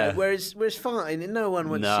whereas farting, no one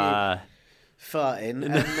wants you farting,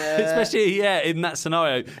 and, especially in that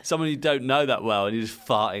scenario, someone you don't know that well, and you're just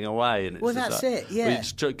farting away. And it's that's like, it. Yeah, you're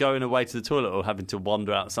just going away to the toilet or having to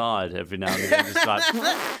wander outside every now and then. Just like,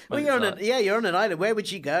 well, you're on an island. Where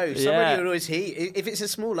would you go? Somewhere you would always hear. If it's a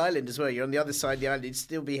small island as well, you're on the other side of the island. You'd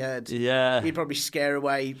still be heard. Yeah, you'd probably scare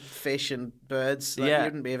away fish and birds. Like, you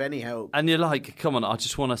wouldn't be of any help. And you're like, come on, I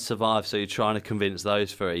just want to survive. So you're trying to convince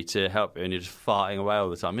those three to help you, and you're just farting away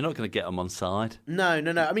all the time. You're not going to get them on side. No.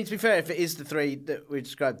 I mean, to be fair, if it is the three that we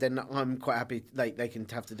described, then I'm quite happy they can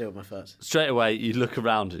have to deal with my farts. Straight away, you look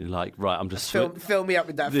around and you're like, right, I'm just fill me up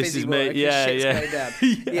with that this fizzy is water. Me. Yeah. Going down.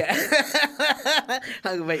 Yeah.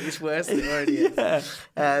 I'm gonna make this worse than it already is.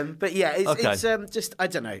 But yeah, it's just I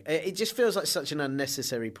don't know. It just feels like such an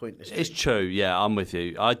unnecessary pointless drink. It's true. Yeah, I'm with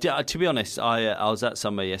you. To be honest, I was at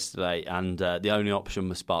somewhere yesterday, and the only option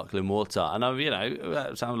was sparkling water, and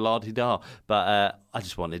it sounded la-di-da, but I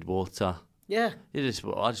just wanted water. Yeah. I just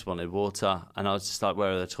wanted water, and I was just like,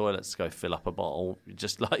 where are the toilets to go fill up a bottle?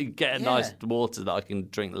 Just like get a nice water that I can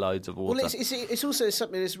drink loads of water. Well, it's also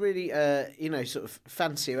something that's really, sort of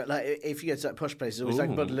fancy. Like if you go to like posh places, always like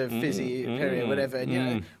a bottle of fizzy Perrier or whatever.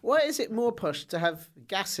 And why is it more posh to have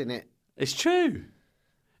gas in it? It's true.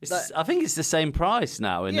 I think it's the same price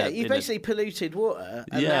now. You basically polluted water,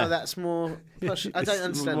 and now that's more posh. I don't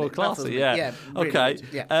understand more it. classy, Really okay.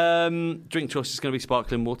 Yeah. Drink choice is going to be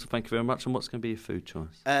sparkling water. Thank you very much. And what's going to be your food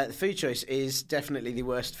choice? The food choice is definitely the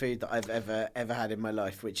worst food that I've ever had in my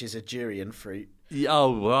life, which is a durian fruit.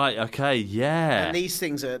 Oh right, okay, yeah. And these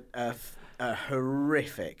things are are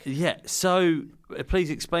horrific. Yeah, so please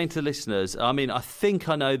explain to the listeners. I mean, I think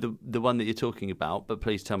I know the one that you're talking about, but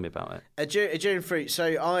please tell me about it. A durian fruit.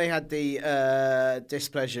 So I had the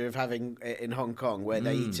displeasure of having it in Hong Kong where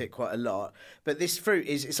they eat it quite a lot. But this fruit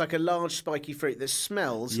it's like a large spiky fruit that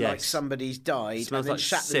smells like somebody's died and then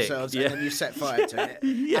shat themselves and then you set fire to it.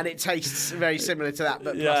 And it tastes very similar to that,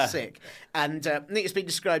 but plus sick. And I think it's been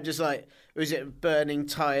described as like, was it burning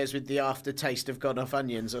tyres with the aftertaste of gone-off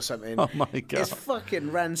onions or something? Oh, my God. It's fucking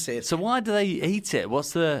rancid. So why do they eat it?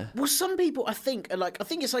 What's the... Well, some people, I think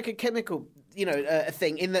it's like a chemical, a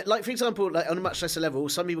thing in that, like, for example, like on a much lesser level,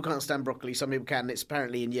 some people can't stand broccoli, some people can. It's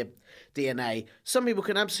apparently in your DNA. Some people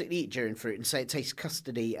can absolutely eat durian fruit and say it tastes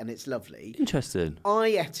custardy and it's lovely. Interesting. I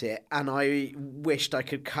ate it and I wished I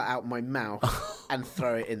could cut out my mouth and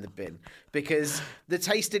throw it in the bin because the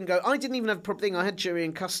taste didn't go. I didn't even have a proper thing. I had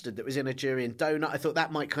durian custard that was in a durian donut. I thought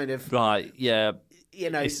that might kind of... Right, yeah.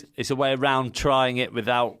 It's a way around trying it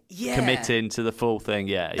without committing to the full thing.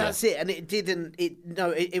 Yeah, that's it. And it didn't.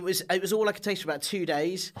 It was all I could taste for about 2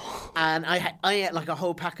 days, and I ate like a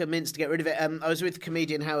whole pack of mints to get rid of it. I was with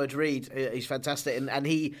comedian Howard Reed. He's fantastic, and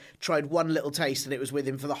he tried one little taste, and it was with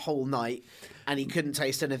him for the whole night, and he couldn't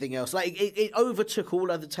taste anything else. Like it overtook all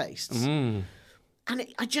other tastes. And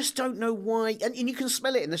I just don't know why. And you can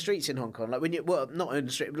smell it in the streets in Hong Kong. Like when not in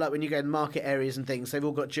the street, but like when you go in market areas and things, they've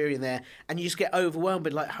all got durian there, and you just get overwhelmed.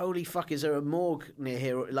 But like, holy fuck, is there a morgue near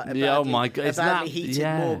here? Or like oh my God, a badly heated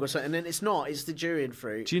morgue or something? And it's not. It's the durian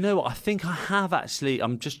fruit. Do you know what? I think I have actually.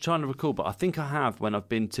 I'm just trying to recall, but I think I have when I've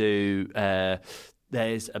been to.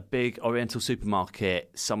 There's a big Oriental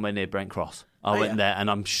supermarket somewhere near Brent Cross. I went there,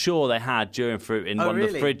 and I'm sure they had durian fruit in one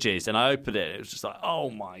of the fridges, and I opened it. It was just like,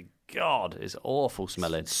 oh my God, it's awful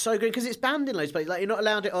smelling. So good, because it's banned in loads of places. Like, you're not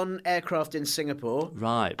allowed it on aircraft in Singapore.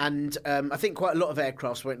 Right. And I think quite a lot of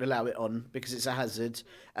aircrafts won't allow it on because it's a hazard.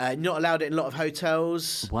 You're not allowed it in a lot of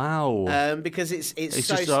hotels. Wow. Because it's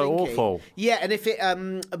so just so awful. Yeah, and if it...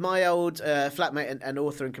 my old flatmate and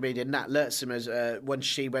author and comedian, Nat Lertzimer, when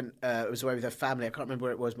she was away with her family, I can't remember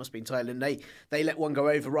where it was, must be in Thailand, they let one go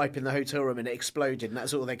overripe in the hotel room and it exploded, and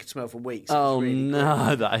that's all they could smell for weeks. Oh, really no,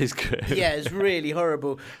 cool. that is good. Yeah, it's really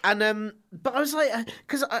horrible. And but I was like,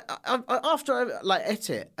 because after I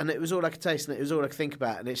ate it, and it was all I could taste, and it was all I could think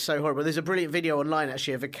about, and it's so horrible. There's a brilliant video online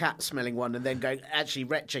actually of a cat smelling one and then going actually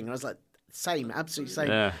retching. And I was like, same, absolutely same.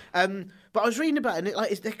 Yeah. But I was reading about it,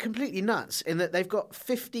 and they're completely nuts in that they've got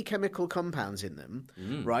 50 chemical compounds in them,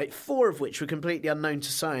 right? 4 of which were completely unknown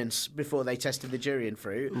to science before they tested the durian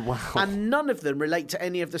fruit. Wow. And none of them relate to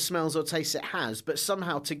any of the smells or tastes it has, but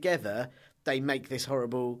somehow together they make this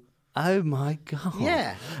horrible... Oh my God.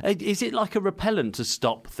 Yeah. Is it like a repellent to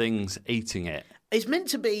stop things eating it? It's meant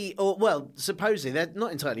to be, or well, supposedly, they're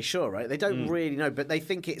not entirely sure, right? They don't really know, but they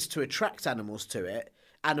think it's to attract animals to it.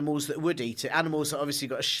 Animals that would eat it. Animals that obviously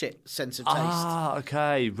got a shit sense of taste. Ah,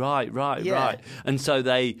 okay. Right. And so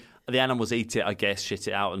the animals eat it, I guess, shit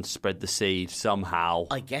it out and spread the seed somehow.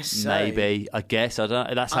 I guess so. Maybe. I guess. I don't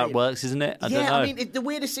know. That's how it works, isn't it? I don't know. I mean, the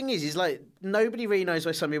weirdest thing is like nobody really knows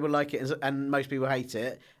why some people like it and most people hate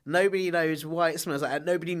it. Nobody knows why it smells like that.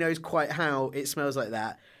 Nobody knows quite how it smells like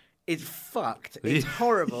that. It's fucked. It's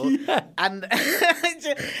horrible. And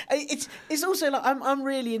it's also like I'm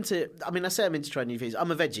really into. I mean, I say I'm into trying new foods. I'm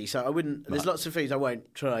a veggie, so I wouldn't. There's lots of foods I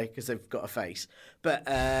won't try because they've got a face. But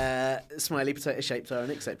smiley potato shapes are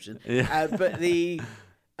an exception. Yeah.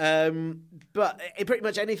 But pretty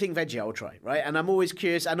much anything veggie I'll try, right? And I'm always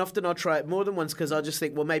curious, and often I'll try it more than once because I'll just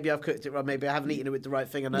think, well, maybe I've cooked it wrong, maybe I haven't eaten it with the right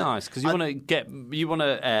thing. And nice, because you want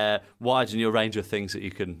to widen your range of things that you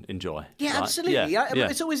can enjoy. Yeah, right? absolutely.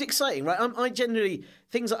 It's always exciting, right? I generally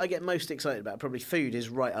things that I get most excited about, probably food is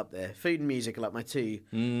right up there. Food and music are like my two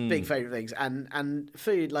big favourite things, and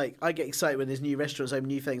food, like I get excited when there's new restaurants open,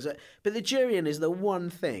 new things. But the durian is the one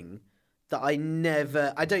thing that I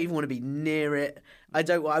don't even want to be near it.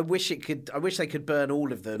 I wish they could burn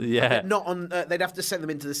all of them. Yeah. Not on. They'd have to send them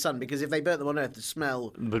into the sun because if they burnt them on Earth, the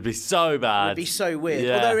smell would be so bad. Would be so weird.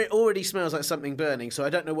 Yeah. Although it already smells like something burning, so I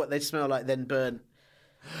don't know what they'd smell like then burnt.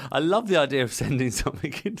 I love the idea of sending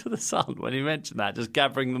something into the sun when you mentioned that, just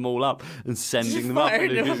gathering them all up and sending them up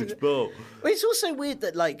in a huge ball. Well, it's also weird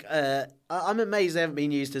that, like, I'm amazed they haven't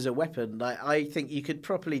been used as a weapon. Like, I think you could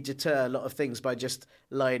properly deter a lot of things by just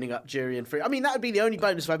lining up durian fruit. I mean, that would be the only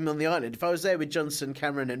bonus of having them on the island. If I was there with Johnson,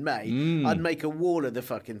 Cameron and May, I'd make a wall of the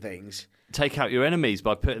fucking things. take out your enemies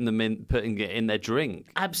by putting it in their drink.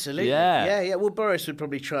 Absolutely. Yeah. Well, Boris would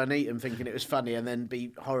probably try and eat them thinking it was funny and then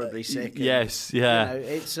be horribly sick. Yes, yeah.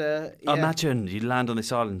 It's Imagine you land on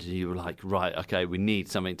this island and you were like, right, okay, we need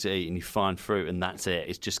something to eat, and you find fruit and that's it.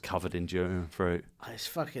 It's just covered in durian fruit. It's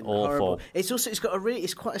fucking awful. Horrible. It's got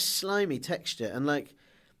it's quite a slimy texture, and like,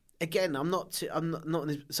 again, I'm not.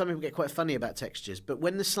 Some people get quite funny about textures, but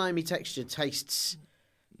when the slimy texture tastes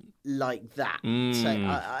like that,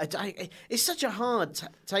 it's such a hard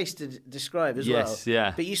taste to describe as well. Yes,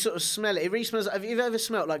 yeah. But you sort of smell it. It really smells. Have you ever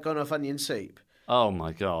smelt like gone off onion soup? Oh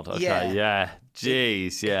my God! Okay, yeah.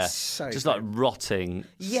 Jeez, yeah. So just like rotting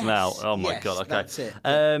smell. Oh my God! Okay, that's it.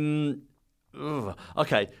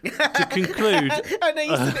 Okay, to conclude... I know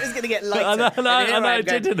you said it was going to get lighter. I know it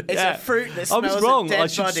didn't. It's a fruit that smells I was wrong. of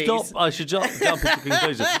dead bodies. I should jump into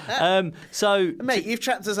conclusion. Mate, you've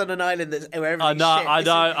trapped us on an island where everything's I know. It's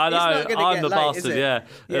not gonna I'm get the late, bastard, is it? Yeah,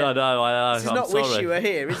 I know. It's I'm not sorry. wish you were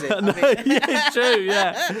here, is it? No, it's true,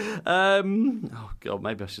 yeah. Oh, God,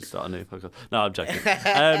 maybe I should start a new podcast. No, I'm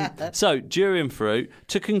joking. So, durian fruit,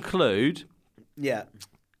 to conclude... Yeah.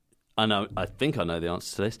 I think I know the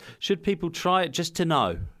answer to this. Should people try it just to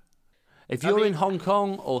know? If you're in Hong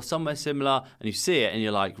Kong or somewhere similar and you see it and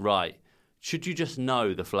you're like, right, should you just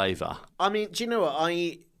know the flavour? I mean, do you know what?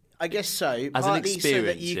 I guess so. As partly an experience, so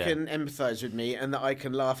that you can empathise with me and that I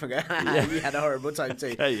can laugh and go, you had a horrible time too.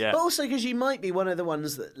 Okay, yeah. But also because you might be one of the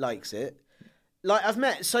ones that likes it. Like I've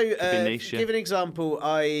met, niche, give an example.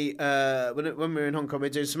 When we were in Hong Kong, we were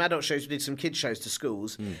doing some adult shows. We did some kids shows to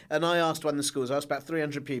schools, and I asked one of the schools. I asked about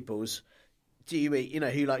 300 pupils, "Do you eat?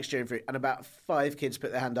 Who likes durian fruit?" And about 5 kids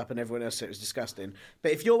put their hand up, and everyone else said it was disgusting.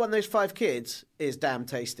 But if you're one of those 5 kids, it's damn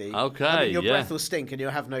tasty. Okay, I mean, your breath will stink, and you'll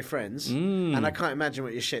have no friends. And I can't imagine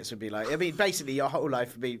what your shits would be like. I mean, basically, your whole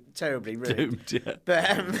life would be terribly ruined. Doomed, yeah.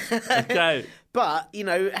 But Okay. But,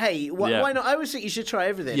 hey, why not? I always think you should try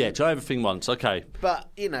everything. Yeah, try everything once, okay. But,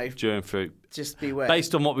 durian fruit. Just beware.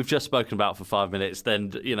 Based on what we've just spoken about for 5 minutes,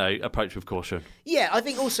 then, approach with caution. Yeah, I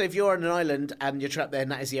think also if you're on an island and you're trapped there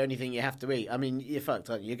and that is the only thing you have to eat, I mean, you're fucked,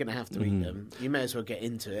 aren't you? You're going to have to eat them. You may as well get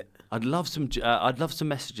into it. I'd love some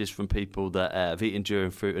messages from people that have eaten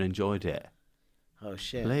durian fruit and enjoyed it. Oh,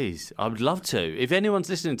 shit. Please, I would love to. If anyone's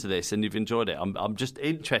listening to this and you've enjoyed it, I'm just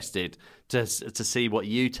interested to see what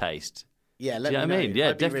you taste. Yeah, let me know. Do you know what I mean? Yeah,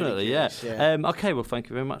 I'd be definitely, really yeah. Okay, well, thank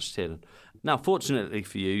you very much, Tiernan. Now, fortunately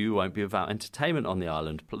for you, you won't be without entertainment on the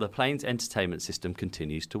island. The plane's entertainment system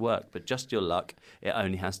continues to work, but just your luck, it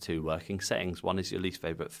only has 2 working settings. One is your least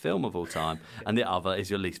favourite film of all time, and the other is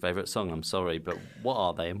your least favourite song. I'm sorry, but what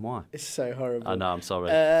are they and why? It's so horrible. I know, I'm sorry.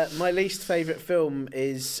 My least favourite film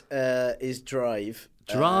is Drive.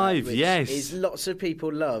 Drive, yes. Is lots of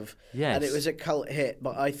people love. Yes. And it was a cult hit,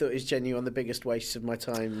 but I thought it was genuinely one of the biggest wastes of my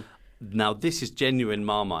time. Now, this is genuine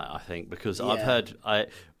Marmite, I think, because I've Yeah. heard...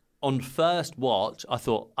 on first watch, I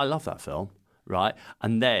thought, I love that film, right?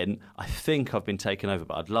 And then I think I've been taken over,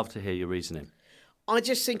 but I'd love to hear your reasoning. I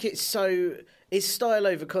just think it's style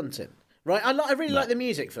over content. Right, I really like the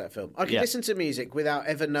music for that film. I can listen to music without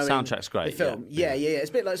ever knowing soundtrack's great. The film, yeah.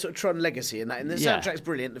 It's a bit like sort of Tron Legacy and that. And the soundtrack's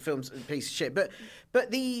brilliant. The film's a piece of shit. But so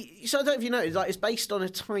I don't know if you know, it's based on a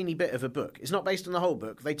tiny bit of a book. It's not based on the whole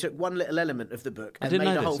book. They took one little element of the book and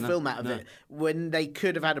made a whole film out of it. When they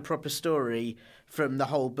could have had a proper story from the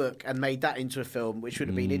whole book and made that into a film, which would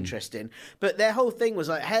have been interesting. But their whole thing was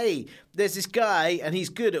like, hey, there's this guy and he's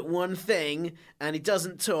good at one thing and he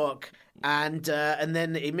doesn't talk. And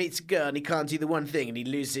then he meets a girl and he can't do the one thing and he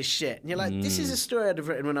loses his shit. And you're like, this is a story I'd have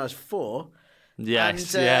written when I was 4.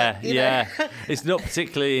 Yes, and, yeah. It's not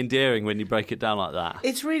particularly endearing when you break it down like that.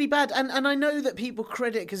 It's really bad. And I know that people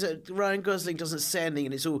credit because Ryan Gosling doesn't say anything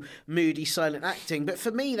and it's all moody, silent acting. But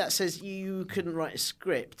for me, that says you couldn't write a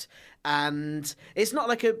script. And it's not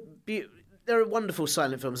like there are wonderful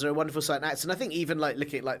silent films. There are wonderful silent acts. And I think even like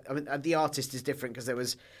looking at The Artist is different because there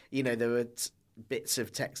was, there were bits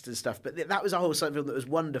of text and stuff, but that was a whole silent film that was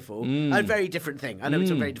wonderful. A very different thing. I know it's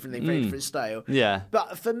a very different thing, very different style. Yeah.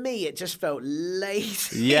 But for me, it just felt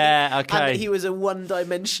lazy. Yeah, okay. And that he was a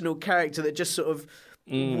one-dimensional character that just sort of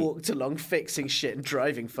walked along fixing shit and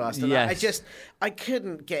driving fast. And I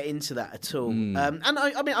couldn't get into that at all. And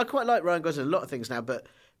I quite like Ryan Gosling in a lot of things now, but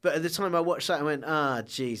at the time I watched that, I went,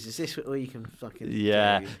 Jesus, is this all you can fucking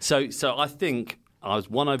do? So I think I was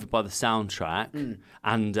won over by the soundtrack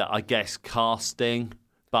and I guess casting.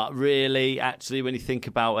 But really, actually, when you think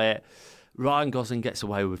about it, Ryan Gosling gets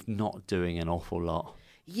away with not doing an awful lot.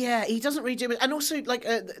 Yeah, he doesn't really do it. And also,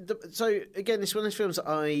 so again, this is one of those films that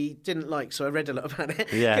I didn't like, so I read a lot about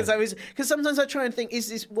it. Yeah. Because sometimes I try and think, is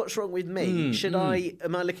this what's wrong with me? Am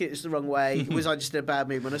I looking at this the wrong way? Was I just in a bad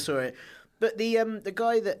mood when I saw it? But the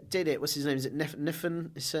guy that did it, what's his name? Is it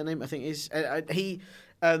Niffen? His surname, I think, is he.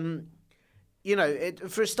 You know,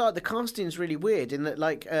 for a start, the casting is really weird in that,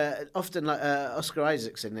 like, often like Oscar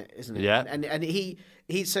Isaac's in it, isn't it? Yeah. And he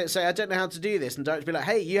say, I don't know how to do this, and director be like,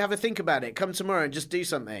 hey, you have a think about it. Come tomorrow and just do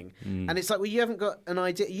something. And it's like, well, you haven't got an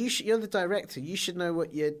idea. You're the director. You should know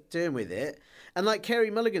what you're doing with it. And like Carey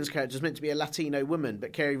Mulligan's character was meant to be a Latino woman,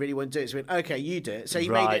 but Carey really wanted to do it. So he went, okay, you do it. So he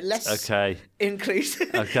made it less inclusive.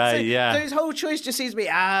 Okay, so his whole choice just seems to be,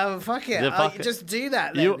 fuck it. Just do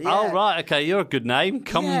that then. Oh, right, okay, you're a good name.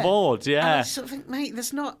 Come on board, yeah. And I sort of think, mate,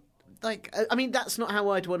 that's not... Like, I mean, that's not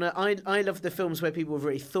how I'd want to... I love the films where people have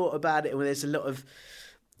really thought about it and where there's a lot of...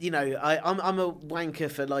 You know, I'm a wanker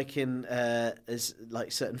for liking as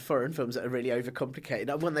like certain foreign films that are really overcomplicated.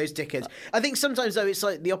 I'm one of those dickheads. I think sometimes, though, it's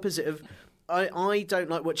like the opposite of... I don't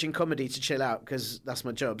like watching comedy to chill out because that's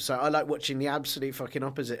my job. So I like watching the absolute fucking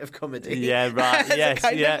opposite of comedy. Yeah, right. Yes,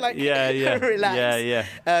 relax. Yeah.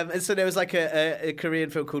 And so there was like a Korean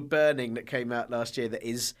film called Burning that came out last year that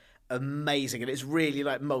is amazing, and it's really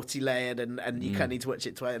like multi-layered, and you kind of need to watch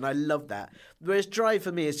it twice. And I love that. Whereas Drive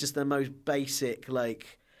for me is just the most basic,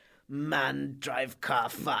 like, man drive car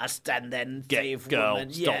fast and then save girl,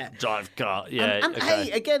 woman. stop, drive car. Yeah. And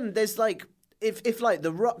hey, again, there's like. If like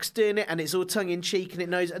The Rock's doing it and it's all tongue in cheek and it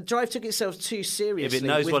knows, Drive took itself too seriously. If it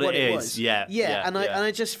knows with what it is, was. yeah. And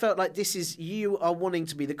I just felt like this is, you are wanting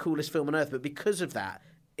to be the coolest film on earth, but because of that,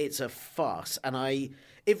 it's a farce. And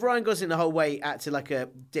if Ryan Gosling the whole way acted like a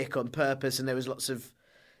dick on purpose, and there was lots of,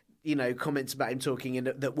 you know, comments about him talking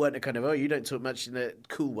that weren't a kind of, you don't talk much in a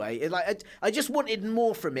cool way. I just wanted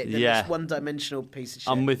more from it than this one-dimensional piece of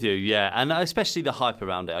shit. I'm with you, yeah. And especially the hype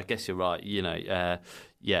around it. I guess you're right, you know.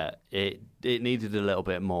 It needed a little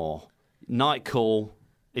bit more. Night Call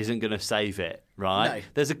isn't going to save it, right? No.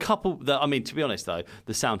 There's a couple that, I mean, to be honest, though,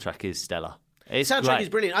 the soundtrack is stellar. The soundtrack great, is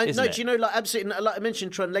brilliant. do you know, like, absolutely, like I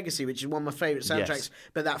mentioned Tron Legacy, which is one of my favourite soundtracks, Yes.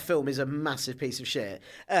 but that film is a massive piece of shit.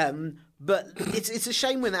 But it's a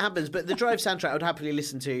shame when that happens, but the Drive soundtrack I would happily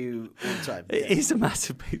listen to all the time. It is a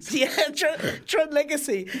massive piece of Tron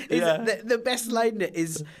Legacy is the best line in it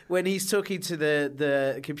is when he's talking to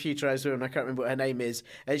the computerized woman, I can't remember what her name is,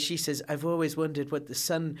 and she says, I've always wondered what the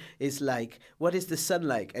sun is like. What is the sun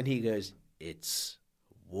like? And he goes, it's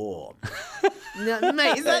warm. No,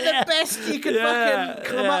 mate, is that the best you could fucking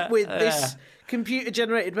come up with? This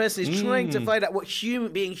computer-generated person is trying to find out what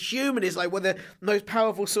being human is like, what the most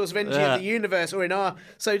powerful source of energy in the universe or in our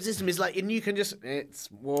solar system is like, and you can just, it's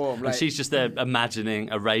warm. Like, and she's just there imagining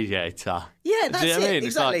a radiator. Yeah, that's it. I mean?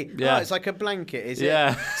 Exactly. It's like, It's like a blanket, is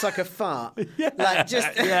Yeah. it? It's like a fart. Like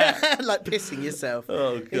just like pissing yourself.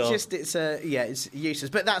 Oh, God. It's useless.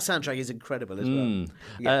 But that soundtrack is incredible as well.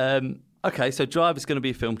 Yeah. Okay, so Drive is going to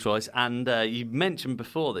be a film choice, and you mentioned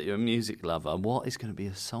before that you're a music lover. What is going to be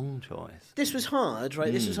a song choice? This was hard,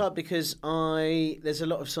 right? This was hard because there's a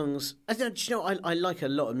lot of songs. I like a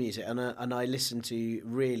lot of music, and I listen to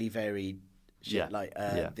really varied shit.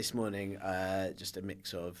 This morning, just a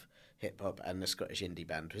mix of hip hop and a Scottish indie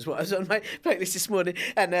band was what was on my playlist this morning,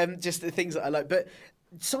 and just the things that I like. But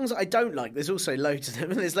songs that I don't like, there's also loads of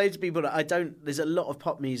them, and there's loads of people that I don't. There's a lot of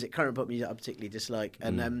current pop music I particularly dislike,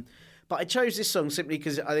 and. But I chose this song simply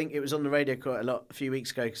because I think it was on the radio quite a lot a few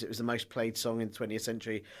weeks ago because it was the most played song in the 20th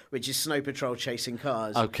century, which is Snow Patrol Chasing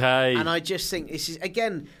Cars. Okay. And I just think this is,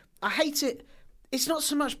 again, I hate it. It's not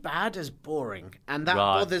so much bad as boring. And that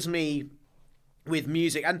bothers me with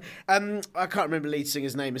music. And I can't remember the lead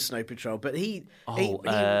singer's name is Snow Patrol, but can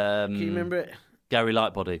you remember it? Gary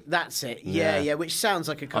Lightbody. That's it. Yeah, which sounds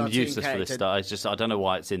like a cartoon I'm useless character. For this stuff. I don't know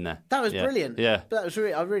why it's in there. That was brilliant. Yeah. But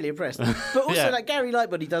I'm really impressed. But also, like, Gary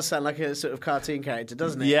Lightbody does sound like a sort of cartoon character,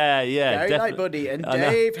 doesn't it? Yeah. Gary Lightbody and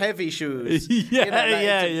Dave Heavy Shoes.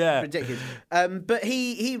 Ridiculous. But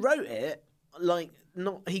he wrote it like.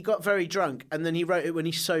 He got very drunk and then he wrote it when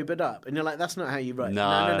he sobered up, and you're like, that's not how you write.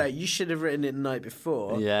 No. You should have written it the night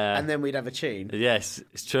before, and then we'd have a tune. Yes,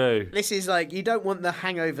 it's true. This is like, you don't want the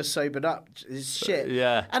hangover sobered up shit.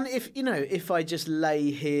 And if I just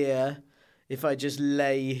lay here,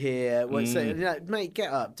 what's that? Mate,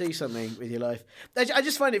 get up, do something with your life. I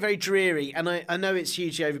just find it very dreary, and I know it's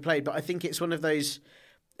hugely overplayed, but I think it's one of those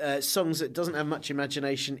songs that doesn't have much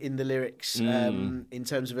imagination in the lyrics in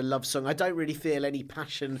terms of a love song. I don't really feel any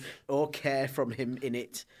passion or care from him in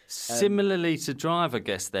it. Similarly to Drive, I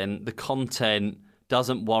guess, then, the content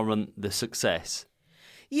doesn't warrant the success.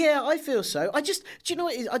 Yeah, I feel so. Do you know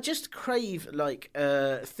what it is? I just crave, like,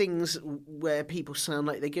 things where people sound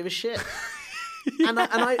like they give a shit. And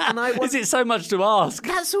I want, is it so much to ask?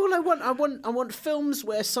 That's all I want. I want films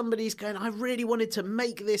where somebody's going, I really wanted to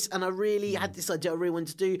make this, and I really had this idea I really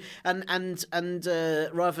wanted to do, and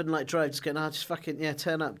rather than like Drive, just going, just fucking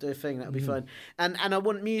turn up, do a thing, that'll be fine. And I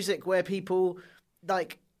want music where people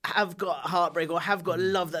like have got heartbreak or have got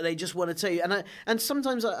love that they just want to tell you. And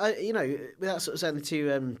sometimes I without sort of sounding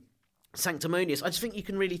too sanctimonious, I just think you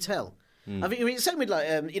can really tell. I mean, same with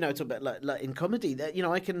talk about like in comedy that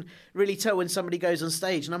I can really tell when somebody goes on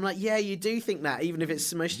stage and I'm like, yeah, you do think that, even if it's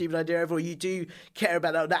the most stupid idea ever, or you do care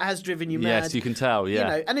about that. That has driven you mad. Yes, you can tell.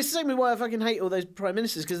 Yeah, and it's the same with why I fucking hate all those prime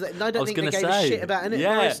ministers, because I don't think they gave a shit about anything.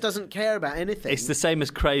 Boris doesn't care about anything. It's the same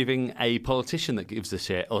as craving a politician that gives a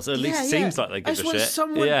shit, or at least seems like they give a shit.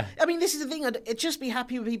 I mean, this is the thing. I'd just be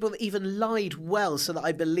happy with people that even lied well, so that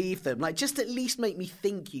I believe them. Like, just at least make me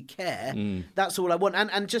think you care. That's all I want.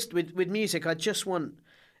 And just with music, I just want,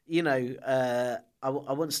 I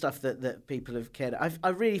want stuff that people have cared. I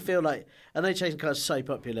really feel like, I know Chasing Cars is so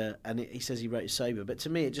popular, and he says he wrote it sober, but to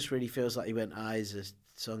me it just really feels like he went, here's a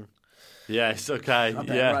song. Yes, okay. I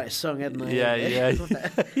better write a song, hadn't I? Yeah.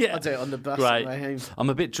 I'll do it on the bus on the way home. I'm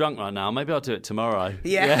a bit drunk right now. Maybe I'll do it tomorrow.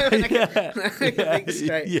 Think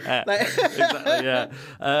straight. Exactly, yeah.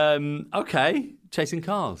 Okay, Chasing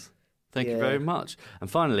Cars. Thank you very much.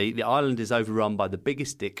 And finally, the island is overrun by the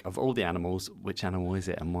biggest dick of all the animals. Which animal is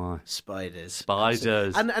it and why? Spiders.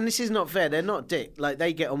 And this is not fair. They're not dick. Like,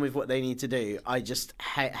 they get on with what they need to do. I just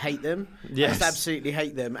hate them. Yes. I just absolutely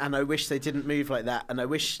hate them. And I wish they didn't move like that. And I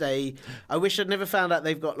wish I'd never found out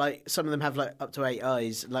they've got, like, some of them have, like, up to 8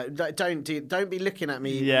 eyes. Like, don't be looking at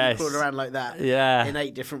me crawling around like that in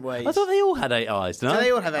 8 different ways. I thought they all had 8 eyes, no? Do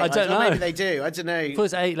they all have 8 eyes? I don't know. Maybe they do. I don't know. I thought it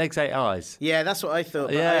was 8 legs, 8 eyes. Yeah, that's what I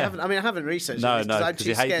thought. But I haven't researched it because I'm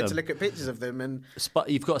too scared to look at pictures of them. And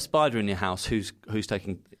you've got a spider in your house. Who's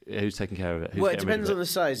taking care of it? Well, it depends on the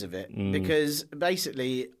size of it, because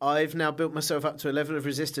basically I've now built myself up to a level of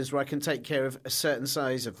resistance where I can take care of a certain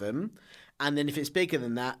size of them, and then if it's bigger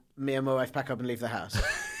than that, me and my wife pack up and leave the house.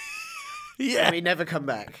 Yeah. And we never come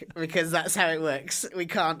back, because that's how it works. We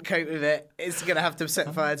can't cope with it. It's going to have to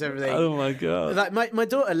set fire to everything. Oh, my God. Like, my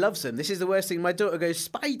daughter loves them. This is the worst thing. My daughter goes,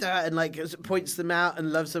 spider, and, like, points them out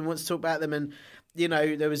and loves them, wants to talk about them. And,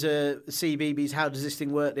 there was a CBeebies How Does This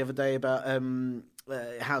Thing Work the other day about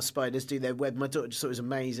how spiders do their web. My daughter just thought it was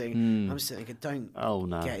amazing. I'm sitting thinking, don't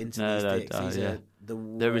get into these dicks. These are the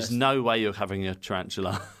worst. There is no way you're having a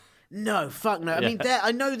tarantula. No, fuck no. I mean,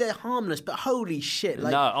 I know they're harmless, but holy shit.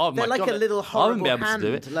 Like, they're like a little I wouldn't horrible be able hand. to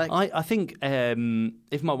do it. Like, I think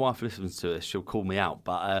if my wife listens to this, she'll call me out.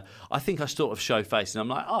 But I think I sort of show face, and I'm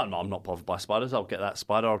like, no, I'm not bothered by spiders. I'll get that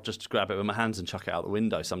spider. I'll just grab it with my hands and chuck it out the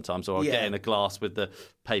window sometimes. Or I'll get in a glass with the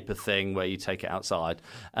paper thing where you take it outside.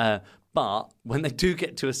 But when they do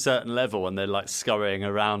get to a certain level and they're like scurrying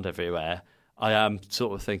around everywhere, I am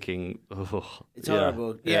sort of thinking, it's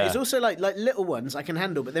horrible. Yeah, it's also like little ones I can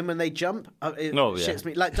handle, but then when they jump, it shits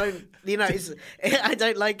me. Like, don't, I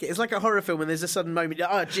don't like it. It's like a horror film when there's a sudden moment,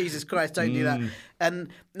 oh, Jesus Christ, don't do that. And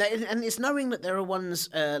it's knowing that there are ones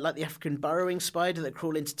like the African burrowing spider that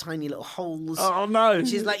crawl into tiny little holes. Oh, no. And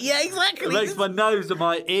she's like, yeah, exactly. It makes my nose and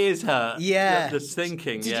my ears hurt. Yeah. Just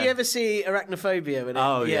thinking. Did you ever see Arachnophobia?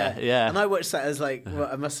 Oh, yeah. And I watched that as like,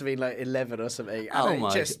 I must have been like 11 or something. And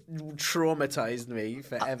it just traumatized me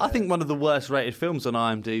forever. I think one of the worst rated films on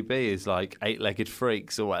IMDb is like 8-Legged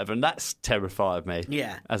Freaks or whatever, and that's terrified me.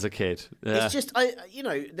 Yeah. As a kid. Yeah. It's just,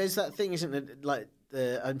 there's that thing, isn't it? Like,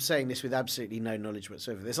 I'm saying this with absolutely no knowledge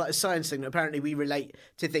whatsoever. There's like a science thing that apparently we relate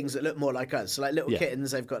to things that look more like us. So like little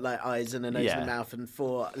kittens, they've got like eyes and a nose and a mouth and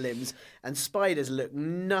 4 limbs. And spiders look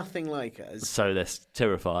nothing like us. So they're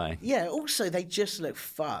terrifying. Yeah, also they just look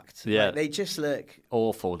fucked. Yeah. Like, they just look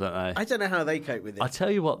awful, don't they? I don't know how they cope with it. I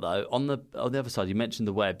tell you what though, on the other side, you mentioned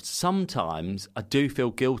the web. Sometimes I do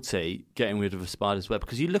feel guilty getting rid of a spider's web,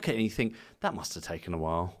 because you look at it and you think, that must have taken a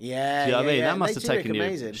while. Yeah. Do you know what I mean? Yeah. That must have taken you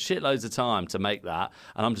amazing. shitloads of time to make that,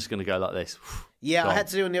 and I'm just going to go like this. Yeah, I had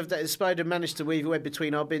to do one the other day. The spider managed to weave a web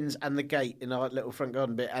between our bins and the gate in our little front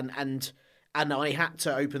garden bit, and I had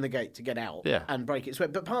to open the gate to get out and break its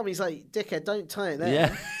web. But part of me's like, dickhead, don't tie it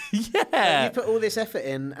there. Yeah. Like, you put all this effort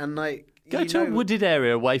in, and like, go to a wooded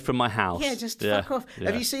area away from my house. Yeah, just fuck off. Yeah.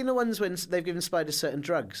 Have you seen the ones when they've given spiders certain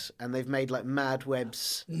drugs and they've made like mad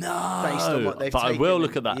webs? No, based on what they've but taken? I will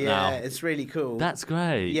look at that now. Yeah, it's really cool. That's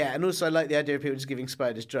great. Yeah, and also I like the idea of people just giving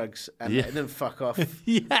spiders drugs and then fuck off.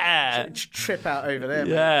 Yeah, trip out over there.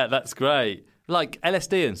 Yeah, that's great. Like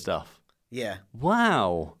LSD and stuff. Yeah.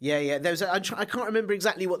 Wow. Yeah. There was I can't remember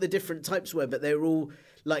exactly what the different types were, but they were all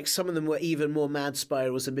like some of them were even more mad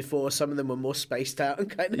spirals than before. Some of them were more spaced out and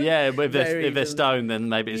kind of if they're stone, then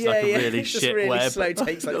maybe it's like a really shit really web. Slow,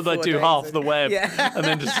 takes like they 4 do days half the web and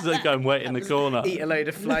then just go and wait in the corner. Eat a load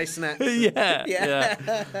of fly snacks. But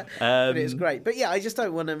it's great. But I just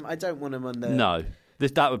don't want them. I don't want them on the. No.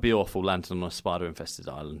 That would be awful, landing on a spider-infested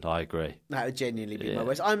island. I agree. That would genuinely be my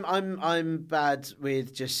worst. I'm bad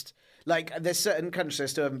with just like there's certain countries I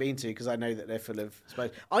still haven't been to because I know that they're full of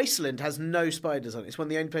spiders. Iceland has no spiders on it. It's one of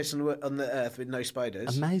the only places on the earth with no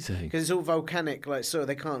spiders. Amazing. Because it's all volcanic, so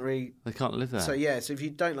they can't live there. So so if you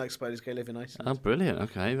don't like spiders, go live in Iceland. Oh, brilliant.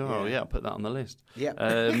 Okay. Oh, I'll put that on the list. Yeah.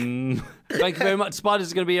 Thank you very much.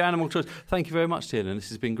 Spiders are going to be your animal choice. Thank you very much, Tiernan. This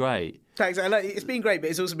has been great. Thanks. It's been great, but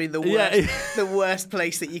it's also been the worst, the worst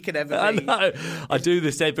place that you could ever be. I know. I do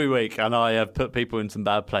this every week, and I have put people in some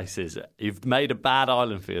bad places. You've made a bad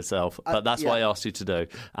island for yourself, but that's what I asked you to do,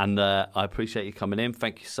 and I appreciate you coming in.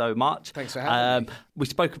 Thank you so much. Thanks for having me. We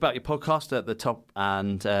spoke about your podcast at the top,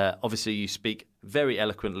 and obviously you speak very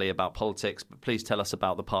eloquently about politics, but please tell us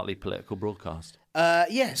about the Partly Political broadcast.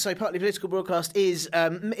 So Partly Political broadcast is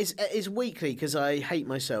weekly because I hate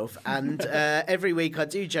myself, and every week I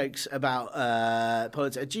do jokes about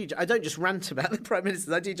politics. I don't just rant about the Prime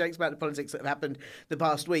Ministers. I do jokes about the politics that have happened the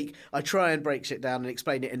past week. I try and break shit down and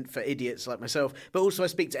explain it for idiots like myself, but also I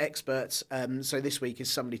speak to experts. So this week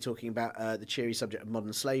is somebody talking about the cheery subject of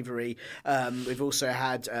modern slavery. We've also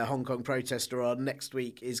had a Hong Kong protester on. Next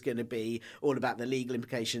week is going to be all about the legal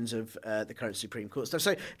implications of the current Supreme Court stuff.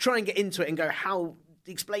 So try and get into it and go, how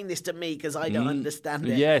explain this to me because I don't understand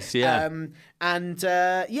it.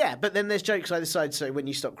 But then there's jokes either side, so when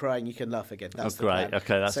you stop crying you can laugh again. That's great. Plan.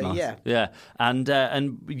 Okay, that's nice.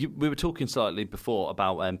 And we were talking slightly before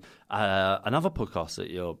about another podcast that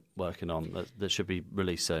you're working on that should be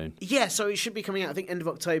released soon. So it should be coming out I think end of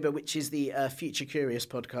October, which is the Future Curious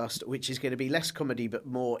podcast, which is going to be less comedy but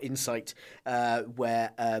more insight,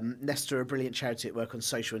 where Nesta are a brilliant charity at work on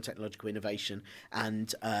social and technological innovation,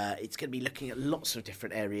 and it's going to be looking at lots of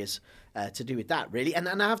different areas to do with that, really. And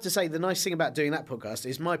I have to say, the nice thing about doing that podcast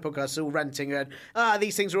is my podcast is all ranting and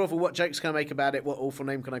these things are awful, what jokes can I make about it, what awful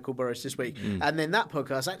name can I call Boris this week, and then that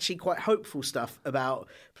podcast actually quite hopeful stuff about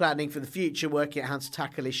planning for the future, working out how to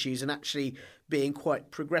tackle issues and actually being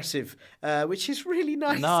quite progressive, which is really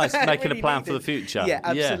nice. Making really a plan for the future. Yeah,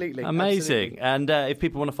 absolutely. Amazing. Absolutely. And if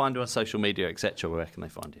people want to find you on social media, etc., where can they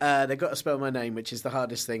find you? They've got to spell my name, which is the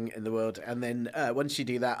hardest thing in the world. And then once you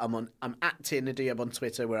do that, I'm at Tiernan Douieb on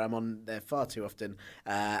Twitter, where I'm on there far too often,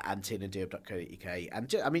 and tiernandouieb.co.uk. And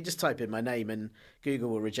just type in my name and Google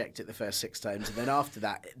will reject it the first 6 times. And then after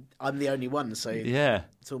that, I'm the only one. So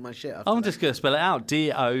it's all my shit. I'm just going to spell it out.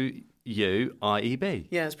 Douieb.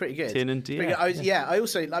 Yeah, it's pretty good. Tiernan Douieb. I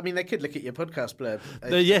also, they could look at your podcast blurb.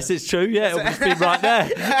 Yes, it's true. Yeah, it'll be right there.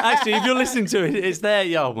 Actually, if you're listening to it, it's there.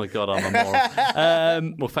 Oh my God, I'm a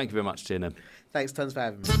moron. Well, thank you very much, Tiernan. Thanks tons for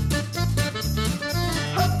having me.